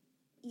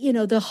you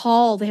know, the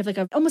hall, they have like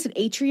almost an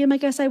atrium, I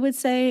guess I would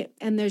say.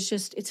 And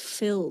it's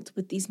filled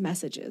with these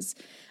messages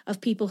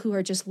of people who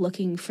are just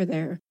looking for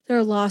their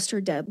lost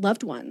or dead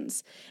loved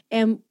ones.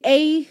 And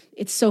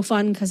it's so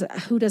fun because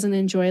who doesn't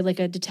enjoy like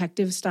a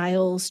detective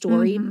style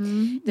story?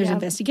 There's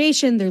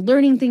investigation, they're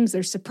learning things,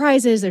 there's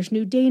surprises, there's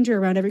new danger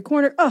around every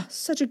corner. Oh,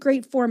 such a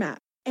great format.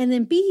 And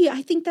then B,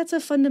 I think that's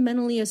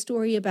fundamentally a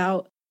story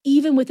about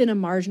even within a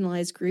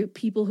marginalized group,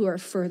 people who are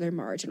further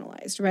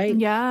marginalized, right?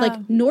 Yeah.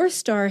 Like North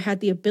Star had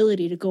the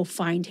ability to go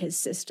find his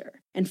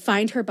sister and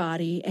find her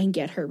body and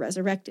get her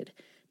resurrected.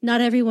 Not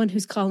everyone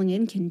who's calling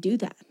in can do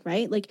that,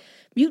 right? Like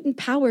mutant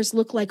powers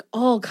look like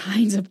all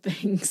kinds of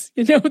things.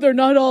 You know, they're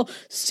not all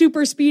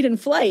super speed and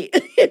flight,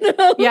 you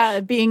know? Yeah,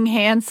 being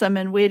handsome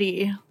and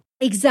witty.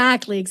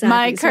 Exactly.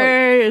 My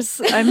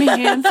curse. I'm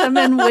handsome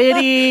and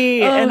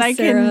witty, and I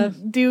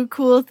can do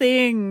cool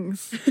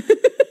things.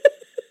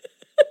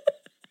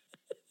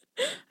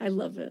 I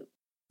love it.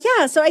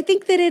 Yeah, so I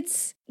think that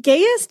it's,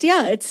 Gayest,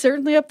 yeah, it's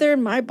certainly up there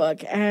in my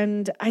book,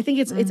 and I think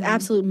it's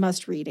absolute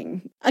must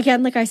reading.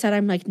 Again, like I said,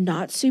 I'm like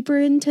not super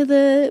into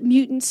the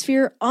mutant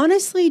sphere.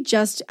 Honestly,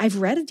 just I've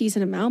read a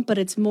decent amount, but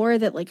it's more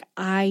that like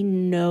I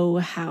know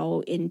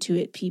how into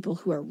it people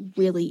who are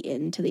really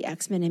into the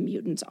X-Men and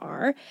mutants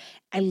are.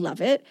 I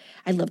love it.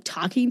 I love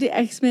talking to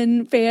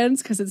X-Men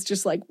fans because it's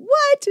just like,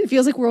 what? It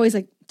feels like we're always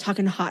like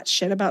talking hot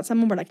shit about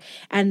someone. We're like,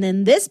 and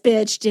then this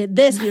bitch did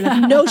this. And you're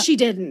like, no, she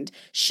didn't.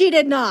 She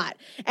did not.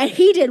 And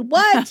he did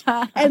what?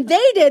 And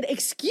they did,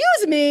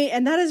 excuse me.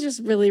 And that is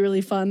just really,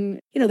 really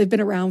fun. You know, they've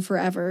been around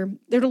forever.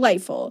 They're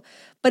delightful.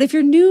 But if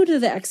you're new to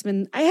the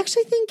X-Men, I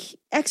actually think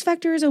X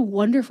Factor is a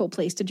wonderful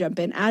place to jump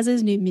in, as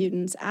is New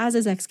Mutants, as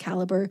is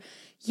Excalibur.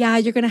 Yeah,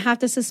 you're going to have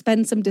to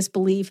suspend some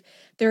disbelief.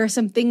 There are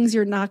some things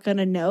you're not going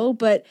to know,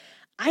 but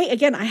I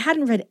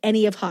hadn't read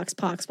any of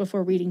HoxPox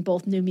before reading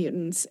both New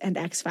Mutants and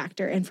X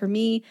Factor. And for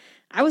me,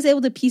 I was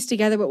able to piece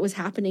together what was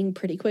happening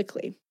pretty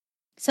quickly.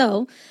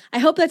 So I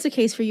hope that's the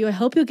case for you. I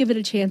hope you'll give it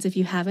a chance if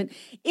you haven't.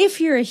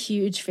 If you're a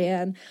huge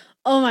fan,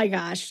 oh my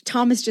gosh,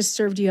 Thomas just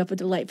served you up a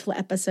delightful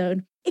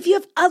episode. If you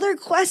have other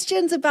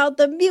questions about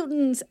the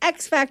mutants,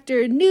 X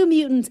Factor, New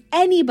Mutants,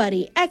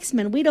 anybody,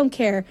 X-Men, we don't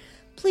care,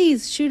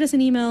 please shoot us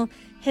an email,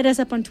 hit us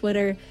up on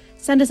Twitter,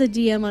 send us a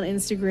DM on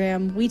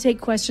Instagram. We take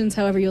questions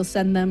however you'll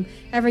send them.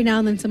 Every now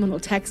and then someone will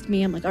text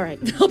me. I'm like, all right,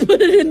 I'll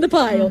put it in the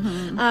pile.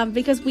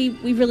 Because we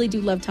really do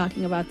love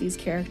talking about these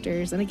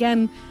characters. And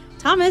again,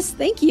 Thomas,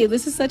 thank you.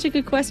 This is such a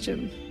good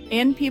question.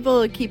 And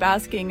people keep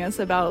asking us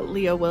about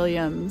Leo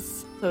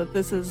Williams. So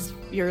this is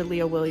your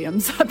Leo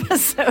Williams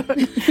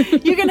episode.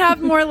 You can have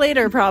more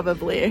later,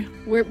 probably.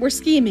 We're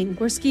scheming.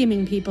 We're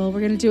scheming, people. We're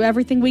going to do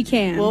everything we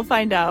can. We'll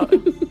find out.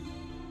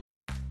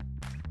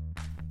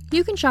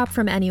 You can shop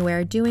from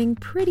anywhere doing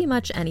pretty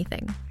much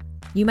anything.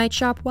 You might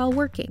shop while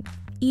working,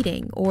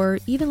 eating, or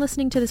even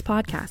listening to this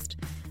podcast.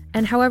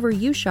 And however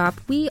you shop,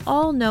 we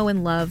all know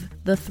and love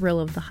the thrill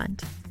of the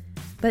hunt.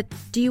 But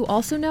do you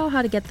also know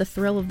how to get the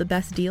thrill of the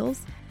best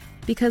deals?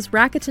 Because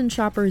Rakuten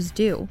shoppers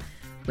do.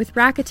 With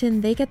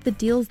Rakuten, they get the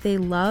deals they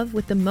love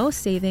with the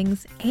most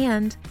savings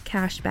and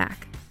cash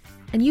back.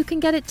 And you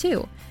can get it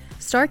too.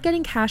 Start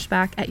getting cash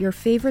back at your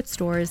favorite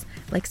stores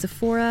like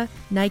Sephora,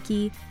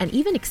 Nike, and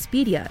even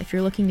Expedia if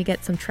you're looking to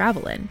get some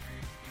travel in.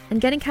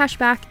 And getting cash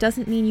back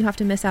doesn't mean you have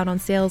to miss out on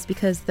sales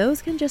because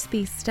those can just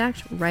be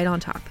stacked right on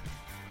top.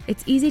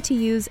 It's easy to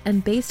use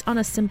and based on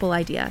a simple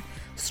idea.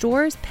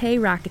 Stores pay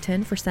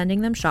Rakuten for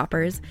sending them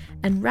shoppers,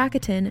 and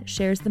Rakuten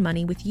shares the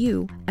money with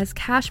you as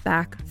cash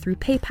back through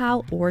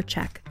PayPal or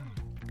check.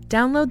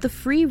 Download the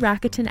free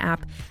Rakuten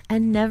app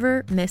and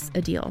never miss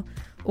a deal.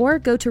 Or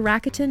go to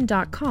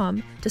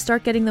Rakuten.com to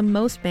start getting the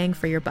most bang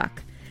for your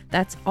buck.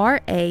 That's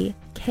Rakuten.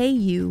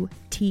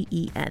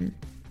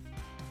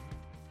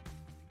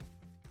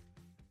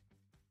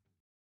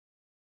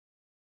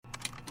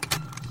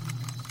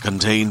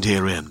 Contained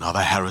herein are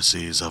the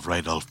heresies of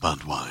Radolf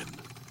Burntwine,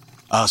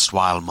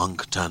 erstwhile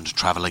monk turned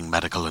traveling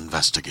medical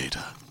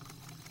investigator.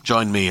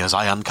 Join me as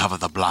I uncover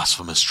the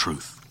blasphemous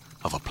truth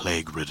of a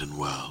plague-ridden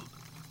world,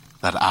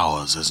 that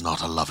ours is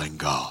not a loving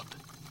God,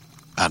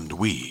 and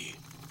we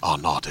are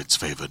not its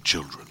favored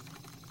children.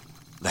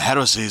 The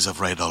Heresies of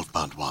Radolf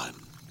Burntwine,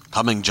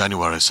 coming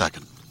January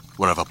 2nd,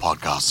 wherever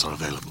podcasts are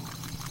available.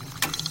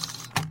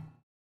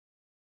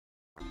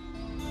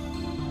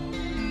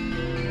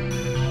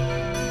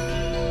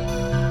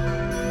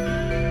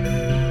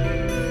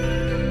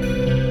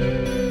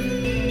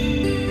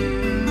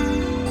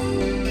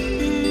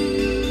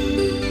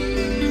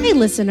 Hey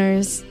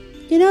listeners,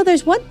 you know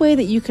there's one way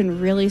that you can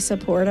really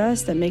support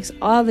us that makes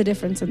all the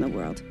difference in the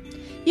world.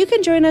 You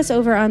can join us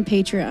over on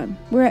Patreon.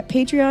 We're at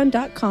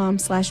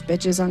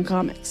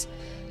patreon.com/bitchesoncomics.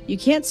 You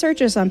can't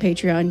search us on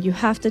Patreon, you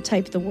have to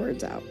type the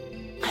words out.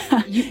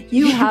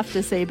 You have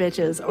to say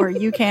bitches or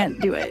you can't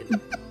do it. You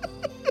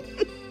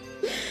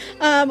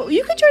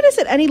can join us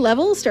at any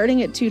level,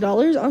 starting at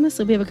 $2.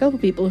 Honestly, we have a couple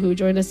people who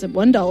joined us at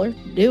 $1.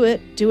 Do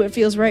it. Do what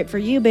feels right for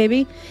you,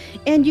 baby.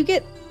 And you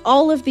get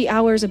all of the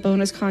hours of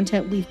bonus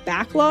content we've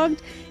backlogged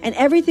and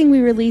everything we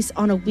release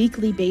on a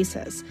weekly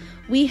basis.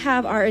 We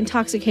have our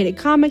Intoxicated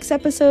Comics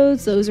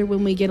episodes. Those are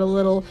when we get a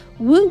little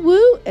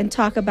woo-woo and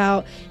talk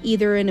about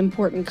either an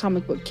important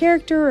comic book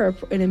character or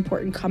an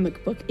important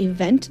comic book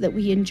event that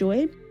we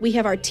enjoyed. We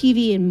have our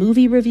TV and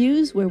movie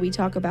reviews where we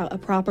talk about a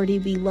property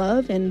we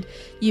love and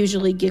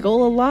usually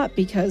giggle a lot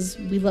because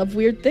we love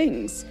weird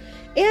things.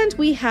 And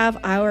we have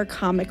our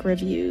comic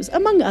reviews,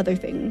 among other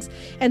things.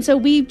 And so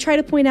we try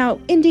to point out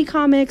indie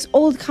comics,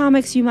 old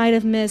comics you might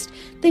have missed,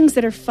 things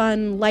that are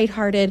fun,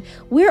 lighthearted.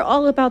 We're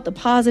all about the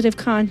positive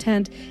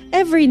content.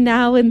 Every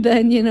now and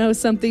then,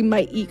 something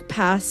might eke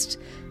past.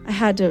 I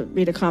had to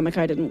read a comic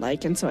I didn't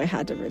like, and so I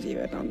had to review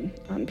it on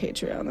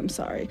Patreon. I'm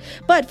sorry.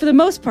 But for the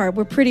most part,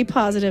 we're pretty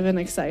positive and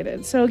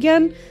excited. So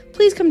again,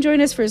 please come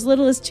join us for as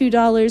little as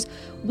 $2.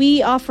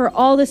 We offer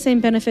all the same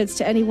benefits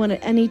to anyone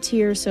at any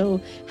tier, so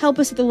help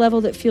us at the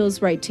level that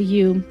feels right to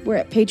you. We're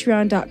at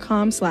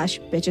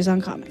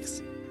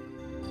patreon.com/bitchesoncomics.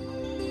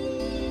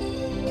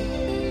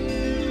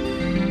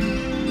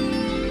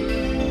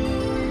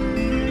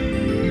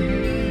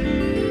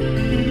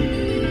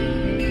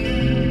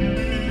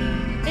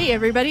 Hey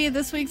everybody,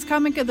 this week's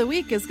comic of the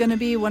week is going to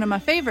be one of my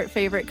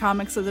favorite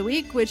comics of the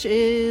week, which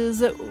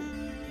is...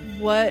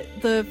 What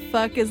the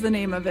fuck is the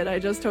name of it? I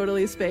just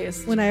totally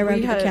spaced. When I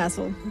Arrived at the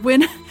Castle.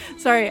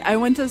 Sorry, I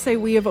went to say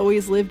We Have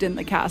Always Lived in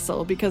the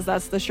Castle because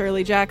that's the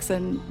Shirley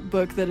Jackson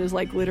book that is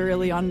like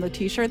literally on the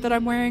t-shirt that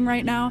I'm wearing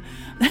right now.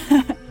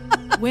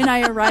 When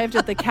I Arrived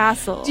at the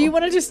Castle. Do you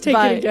want to just take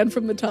it again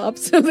from the top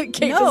so that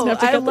Kate doesn't have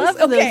to cut love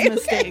this? those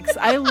mistakes.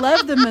 I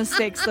love the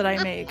mistakes that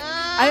I make.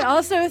 I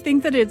also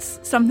think that it's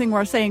something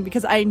worth saying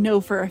because I know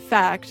for a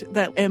fact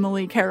that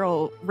Emily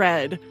Carroll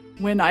read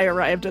When I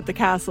Arrived at the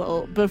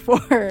Castle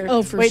before.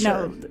 Oh, for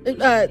sure.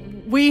 No.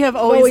 We Have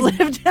Always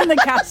Lived in the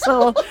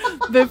Castle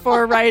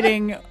before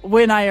writing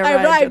When I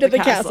Arrived at the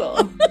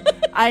Castle.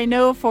 I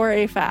know for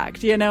a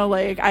fact,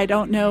 I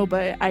don't know,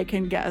 but I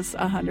can guess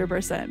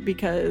 100%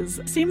 because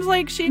it seems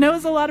like she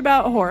knows a lot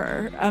about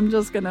horror. I'm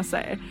just going to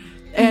say.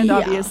 And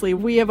obviously,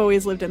 We Have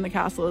Always Lived in the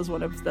Castle is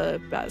one of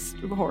the best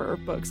horror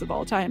books of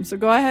all time. So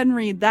go ahead and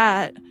read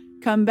that.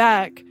 Come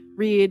back,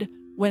 read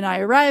When I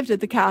Arrived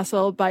at the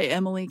Castle by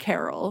Emily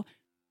Carroll.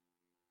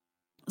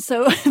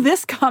 So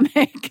this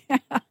comic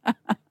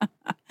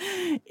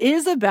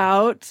is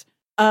about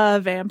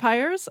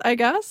vampires, I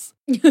guess.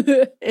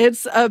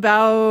 It's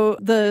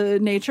about the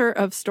nature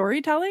of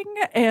storytelling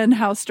and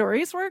how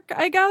stories work,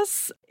 I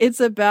guess. It's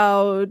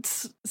about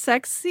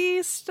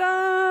sexy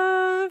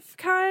stuff,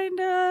 kind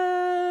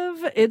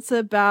of. It's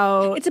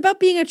about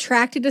being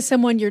attracted to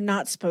someone you're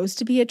not supposed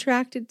to be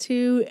attracted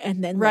to.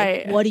 And then,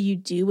 what do you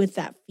do with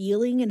that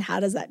feeling? And how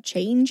does that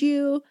change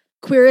you?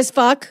 Queer as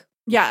fuck.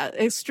 Yeah,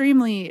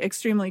 extremely,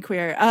 extremely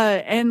queer.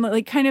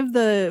 And kind of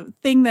the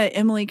thing that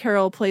Emily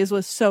Carroll plays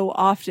with so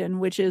often,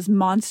 which is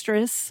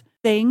monstrous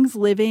things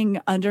living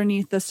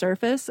underneath the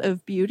surface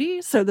of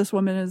beauty. So this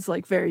woman is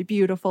very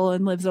beautiful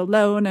and lives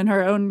alone in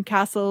her own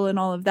castle and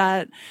all of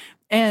that.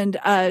 And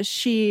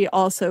she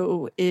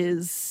also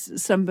is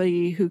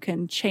somebody who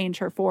can change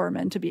her form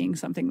into being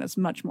something that's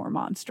much more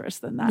monstrous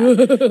than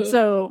that.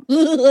 So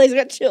I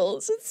got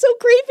chills. It's so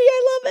creepy.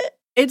 I love it.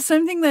 It's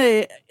something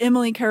that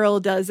Emily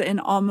Carroll does in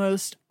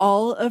almost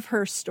all of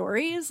her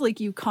stories.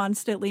 You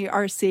constantly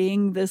are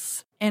seeing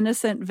this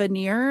innocent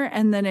veneer,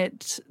 and then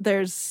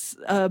there's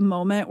a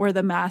moment where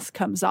the mask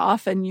comes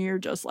off, and you're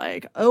just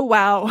like, oh,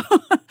 wow.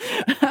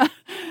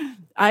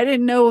 I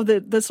didn't know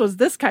that this was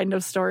this kind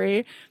of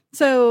story.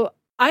 So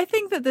I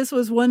think that this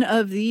was one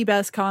of the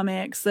best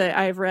comics that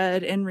I've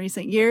read in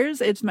recent years.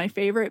 It's my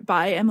favorite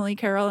by Emily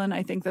Carroll, and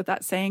I think that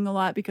that's saying a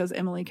lot because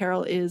Emily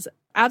Carroll is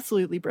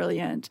absolutely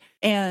brilliant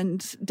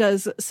and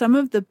does some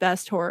of the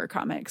best horror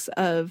comics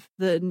of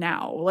the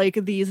now,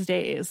 these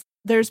days.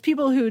 There's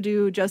people who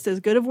do just as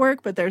good of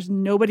work, but there's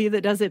nobody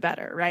that does it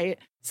better, right?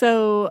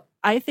 So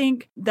I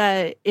think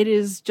that it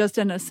is just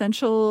an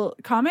essential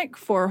comic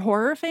for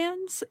horror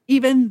fans,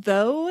 even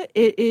though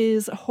it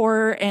is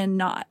horror and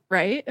not,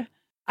 right?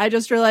 I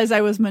just realized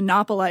I was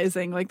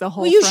monopolizing the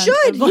whole. Well, you front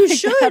should. Of, you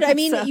should. episode. I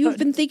mean, you've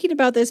been thinking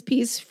about this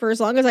piece for as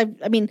long as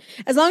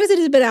as long as it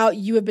has been out,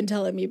 you have been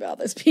telling me about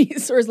this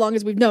piece, or as long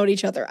as we've known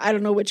each other. I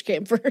don't know which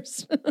came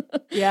first.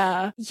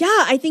 Yeah.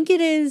 I think it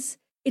is.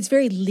 It's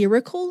very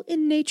lyrical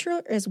in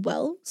nature as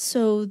well.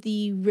 So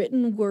the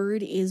written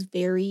word is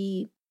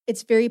very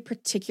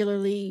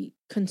particularly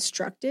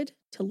constructed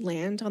to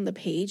land on the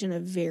page in a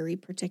very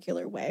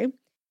particular way. And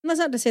that's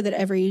not to say that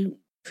every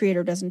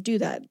creator doesn't do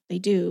that. They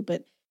do,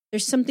 but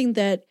there's something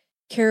that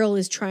Carroll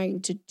is trying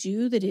to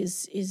do that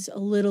is a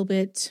little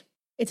bit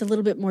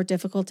more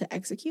difficult to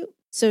execute.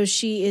 So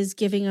she is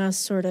giving us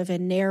sort of a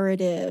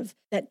narrative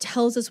that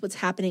tells us what's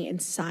happening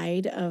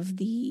inside of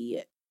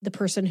the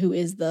person who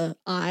is the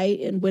I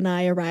and When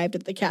I Arrived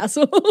at the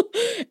Castle.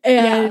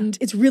 And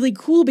it's really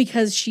cool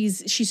because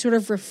she's sort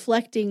of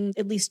reflecting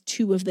at least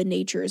two of the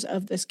natures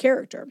of this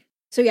character.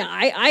 So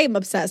I am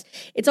obsessed.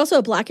 It's also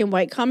a black and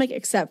white comic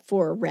except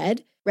for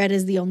red. Red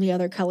is the only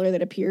other color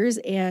that appears,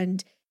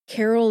 and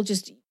Carroll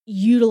just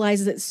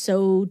utilizes it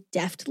so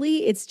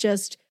deftly. It's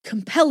just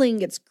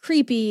compelling. It's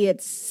creepy.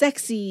 It's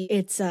sexy.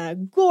 It's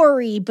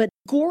gory, but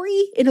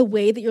gory in a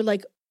way that you're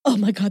like, oh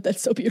my God,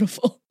 that's so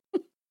beautiful.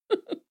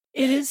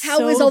 It is.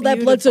 How is all that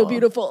blood so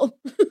beautiful?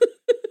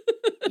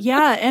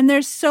 Yeah, and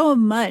there's so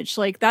much.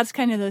 That's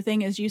kind of the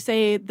thing is you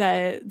say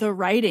that the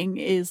writing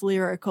is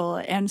lyrical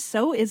and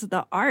so is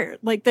the art.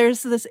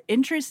 There's this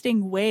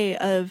interesting way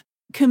of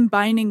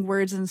combining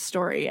words and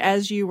story,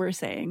 as you were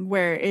saying,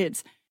 where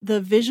it's the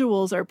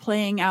visuals are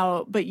playing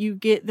out, but you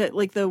get that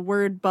the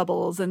word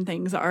bubbles and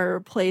things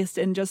are placed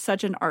in just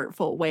such an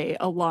artful way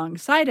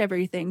alongside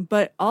everything.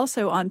 But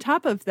also on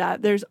top of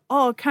that, there's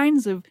all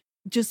kinds of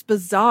just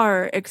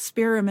bizarre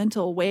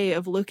experimental way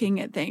of looking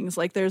at things.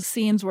 There's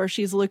scenes where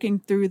she's looking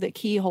through the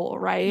keyhole,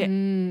 right?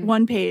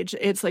 One page,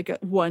 it's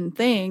one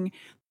thing.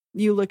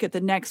 You look at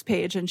the next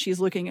page and she's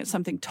looking at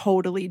something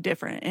totally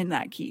different in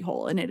that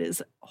keyhole, and it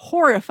is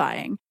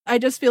horrifying. I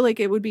just feel like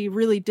it would be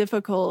really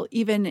difficult,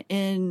 even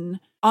in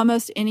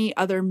almost any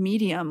other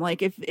medium.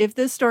 Like if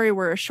this story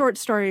were a short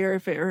story or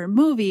if it were a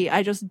movie,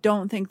 I just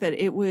don't think that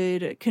it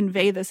would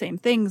convey the same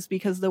things,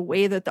 because the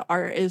way that the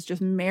art is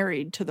just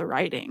married to the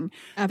writing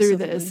through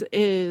this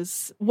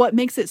is what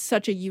makes it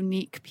such a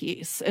unique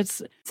piece.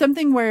 It's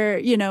something where,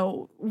 you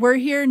know, we're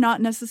here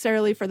not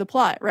necessarily for the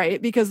plot,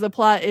 right? Because the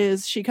plot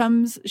is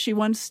she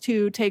wants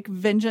to take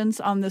vengeance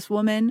on this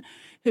woman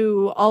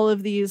who all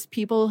of these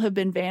people have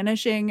been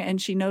vanishing,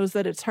 and she knows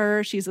that it's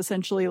her. She's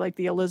essentially like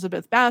the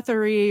Elizabeth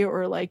Bathory,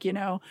 or like, you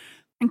know,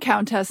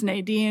 Countess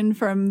Nadine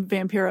from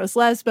Vampiros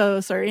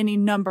Lesbos, or any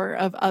number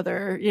of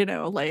other, you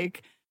know,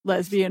 like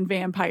lesbian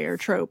vampire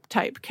trope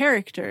type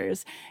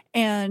characters.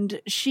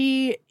 And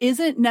she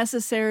isn't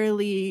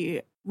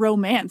necessarily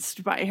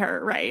romanced by her,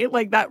 right?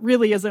 Like that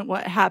really isn't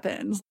what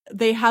happens.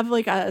 They have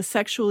like a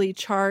sexually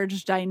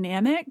charged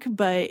dynamic,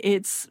 but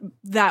it's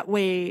that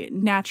way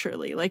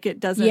naturally. Like it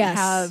doesn't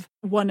have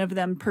one of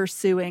them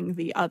pursuing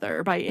the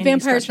other by any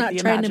Vampire's stretch of not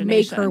the trying to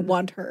make imagination. her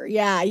want her.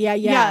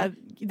 Yeah.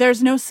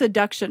 There's no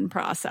seduction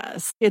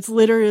process. It's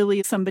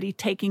literally somebody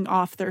taking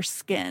off their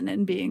skin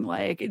and being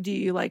like, do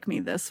you like me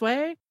this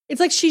way? It's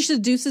like she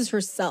seduces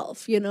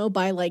herself, you know,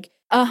 by like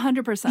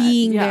 100%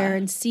 being there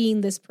and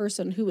seeing this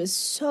person who is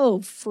so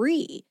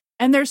free.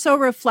 And they're so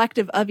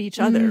reflective of each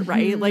other,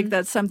 right? Like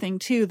that's something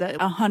too that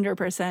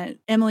 100%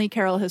 Emily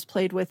Carroll has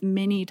played with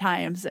many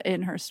times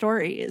in her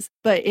stories,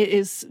 but it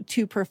is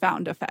to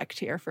profound effect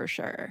here for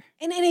sure.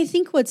 And I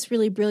think what's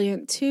really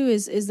brilliant too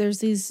is there's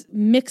these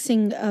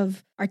mixing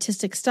of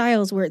artistic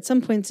styles where at some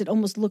points it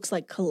almost looks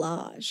like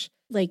collage.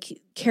 Like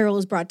Carroll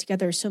has brought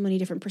together so many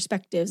different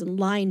perspectives and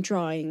line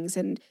drawings,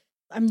 and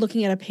I'm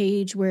looking at a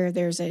page where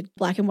there's a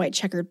black and white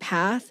checkered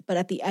path, but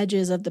at the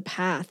edges of the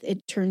path,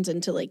 it turns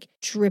into like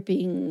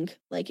dripping,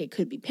 like it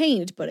could be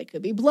paint, but it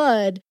could be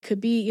blood, could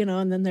be, you know,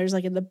 and then there's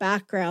like in the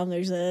background,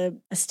 there's a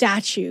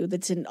statue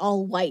that's in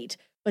all white,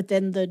 but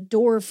then the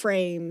door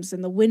frames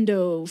and the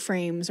window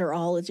frames are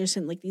all just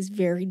in like these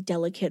very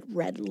delicate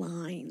red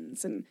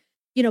lines. And,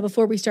 you know,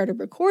 before we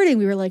started recording,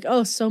 we were like,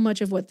 oh, so much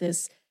of what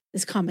this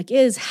comic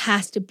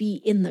has to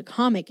be in the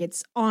comic.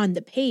 It's on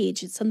the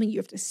page. It's something you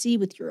have to see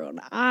with your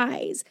own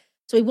eyes.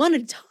 So we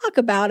wanted to talk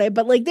about it,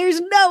 but like there's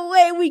no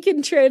way we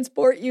can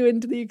transport you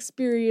into the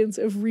experience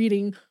of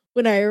reading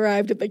When I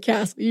Arrived at the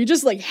Castle. You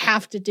just like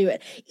have to do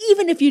it.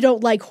 Even if you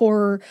don't like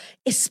horror,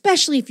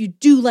 especially if you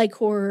do like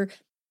horror,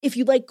 if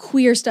you like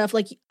queer stuff,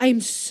 like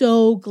I'm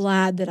so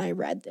glad that I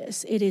read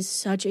this. It is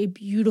such a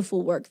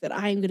beautiful work that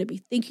I am going to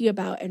be thinking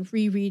about and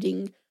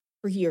rereading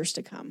for years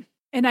to come.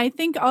 And I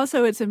think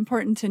also it's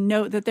important to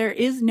note that there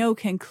is no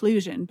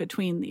conclusion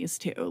between these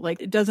two.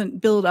 Like it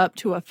doesn't build up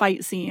to a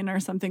fight scene or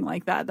something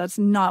like that. That's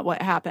not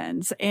what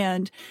happens.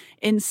 And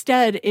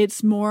instead,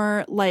 it's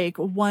more like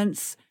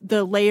once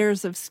the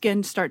layers of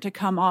skin start to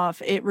come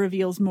off, it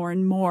reveals more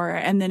and more.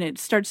 And then it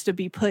starts to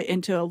be put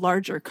into a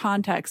larger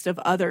context of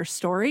other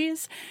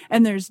stories.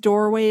 And there's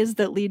doorways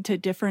that lead to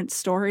different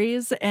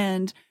stories.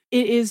 And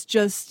it is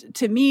just,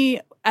 to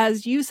me,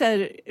 as you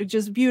said,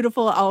 just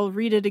beautiful. I'll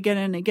read it again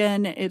and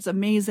again. It's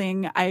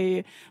amazing.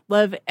 I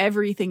love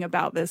everything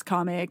about this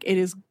comic. It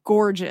is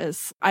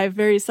gorgeous. I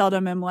very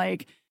seldom am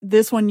like,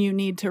 this one you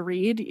need to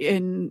read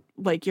in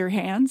like your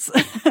hands.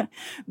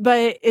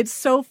 But it's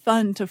so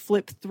fun to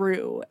flip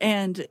through.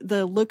 And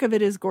the look of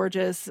it is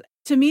gorgeous.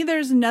 To me,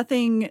 there's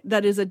nothing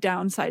that is a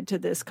downside to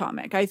this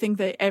comic. I think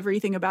that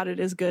everything about it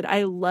is good.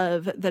 I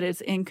love that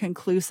it's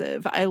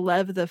inconclusive. I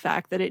love the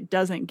fact that it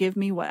doesn't give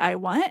me what I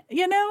want,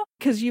 you know,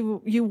 because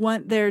you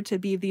want there to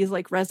be these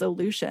like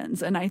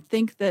resolutions. And I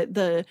think that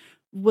the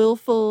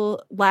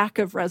willful lack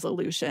of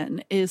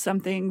resolution is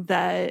something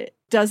that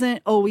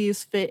doesn't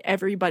always fit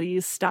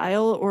everybody's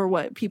style or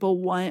what people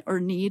want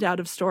or need out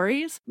of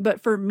stories.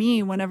 But for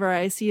me, whenever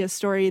I see a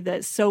story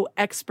that so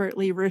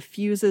expertly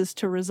refuses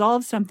to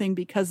resolve something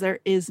because there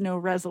is no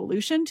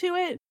resolution to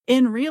it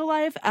in real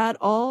life at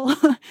all,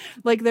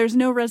 like there's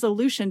no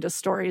resolution to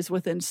stories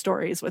within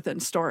stories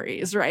within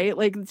stories, right?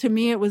 Like to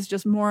me, it was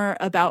just more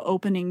about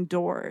opening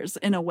doors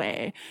in a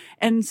way.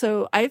 And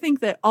so I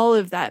think that all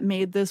of that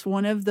made this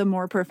one of the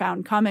more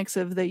profound comics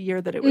of the year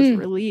that it was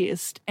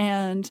released.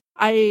 And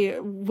I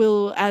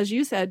will, as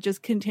you said,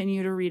 just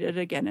continue to read it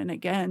again and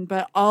again.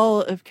 But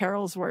all of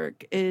Carroll's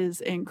work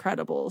is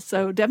incredible.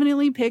 So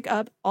definitely pick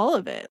up all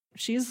of it.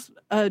 She's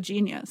a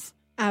genius.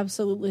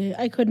 Absolutely.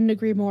 I couldn't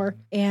agree more.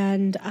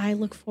 And I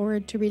look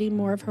forward to reading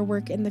more of her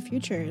work in the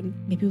future. And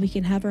maybe we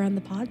can have her on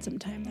the pod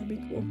sometime. That'd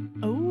be cool.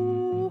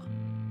 Oh.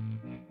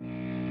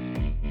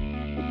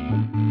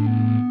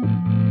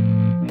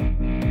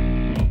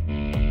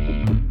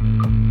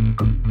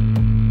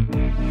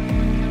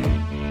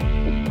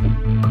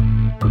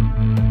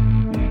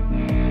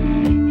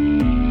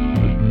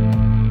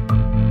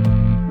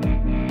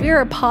 We're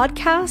a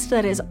podcast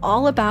that is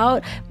all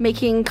about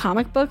making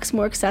comic books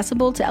more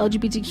accessible to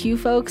LGBTQ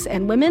folks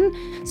and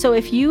women. So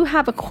if you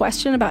have a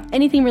question about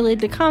anything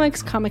related to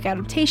comics, comic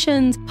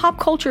adaptations, pop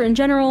culture in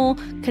general,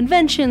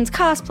 conventions,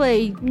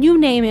 cosplay, you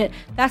name it,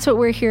 that's what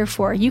we're here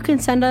for. You can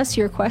send us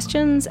your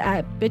questions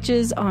at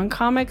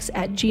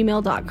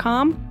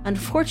bitchesoncomics@gmail.com.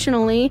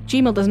 Unfortunately,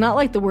 Gmail does not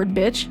like the word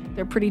bitch.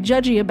 They're pretty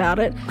judgy about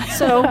it,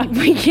 so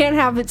we can't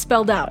have it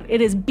spelled out. It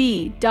is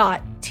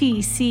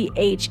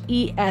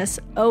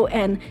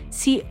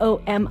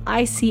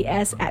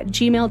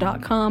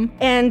b.tchesoncomics@gmail.com.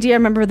 And yeah,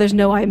 remember, there's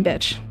no I in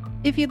bitch.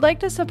 If you'd like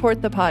to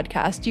support the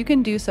podcast, you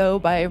can do so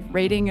by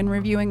rating and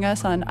reviewing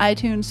us on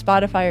iTunes,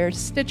 Spotify, or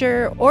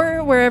Stitcher,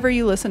 or wherever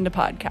you listen to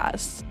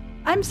podcasts.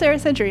 I'm Sarah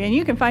Century, and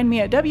you can find me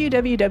at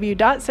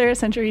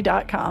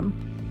www.sarahcentury.com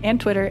and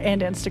Twitter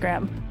and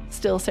Instagram.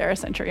 Still Sarah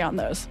Century on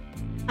those.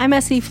 I'm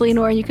S.E.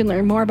 Fleenor, and you can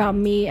learn more about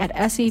me at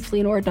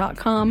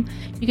sefleenor.com.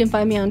 You can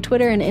find me on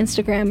Twitter and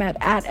Instagram at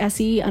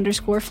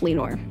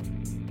 @SE_Fleenor.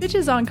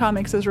 Bitches on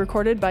Comics is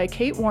recorded by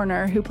Kate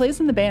Warner, who plays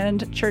in the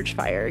band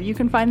Churchfire. You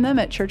can find them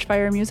at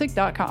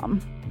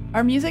churchfiremusic.com.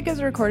 Our music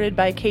is recorded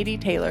by Katie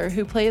Taylor,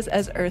 who plays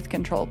as Earth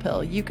Control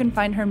Pill. You can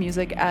find her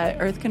music at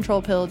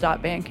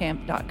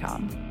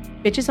earthcontrolpill.bandcamp.com.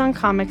 Bitches on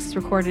Comics is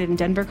recorded in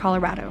Denver,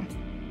 Colorado.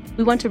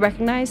 We want to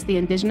recognize the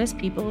indigenous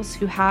peoples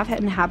who have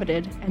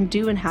inhabited and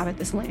do inhabit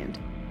this land.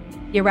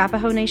 The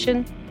Arapaho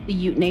Nation, the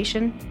Ute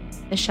Nation,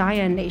 the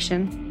Cheyenne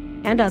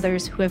Nation, and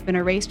others who have been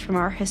erased from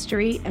our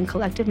history and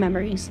collective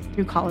memories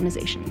through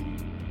colonization.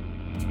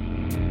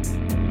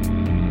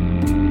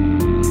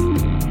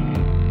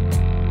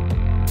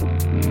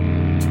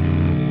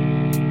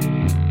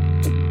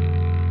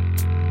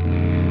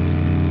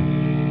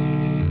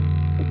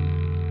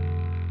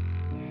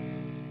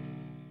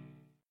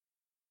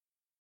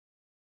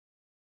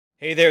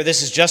 Hey there,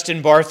 this is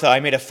Justin Bartha.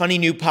 I made a funny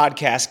new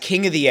podcast,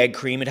 King of the Egg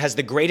Cream. It has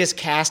the greatest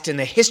cast in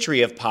the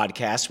history of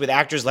podcasts with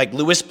actors like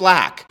Louis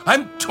Black.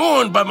 I'm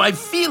torn by my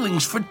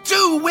feelings for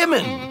two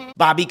women.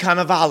 Bobby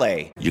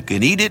Cannavale. You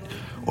can eat it,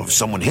 or if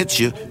someone hits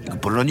you, you can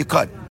put it on your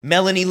cut.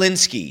 Melanie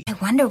Linsky. I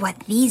wonder what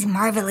these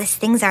marvelous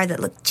things are that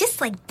look just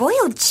like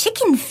boiled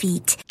chicken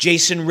feet.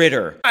 Jason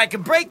Ritter. I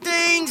can break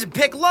things and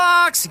pick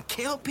locks and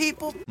kill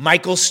people.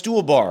 Michael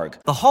Stuhlbarg.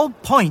 The whole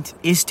point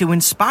is to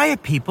inspire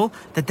people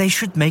that they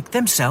should make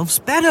themselves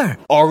better.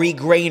 Ari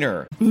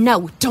Grainer.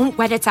 No, don't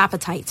whet its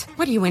appetite.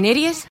 What are you, an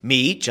idiot?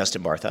 Me,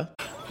 Justin Bartha.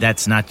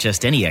 That's not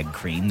just any egg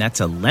cream, that's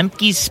a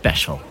Lemke's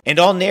special. And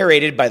all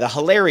narrated by the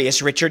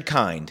hilarious Richard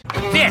Kind.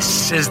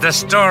 This is the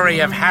story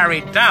of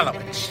Harry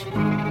Dalowitz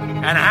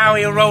and how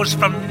he rose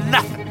from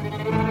nothing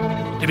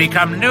to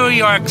become New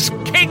York's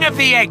King of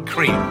the Egg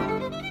Cream.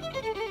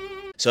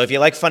 So if you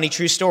like funny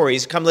true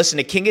stories, come listen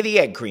to King of the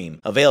Egg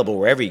Cream, available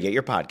wherever you get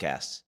your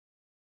podcasts.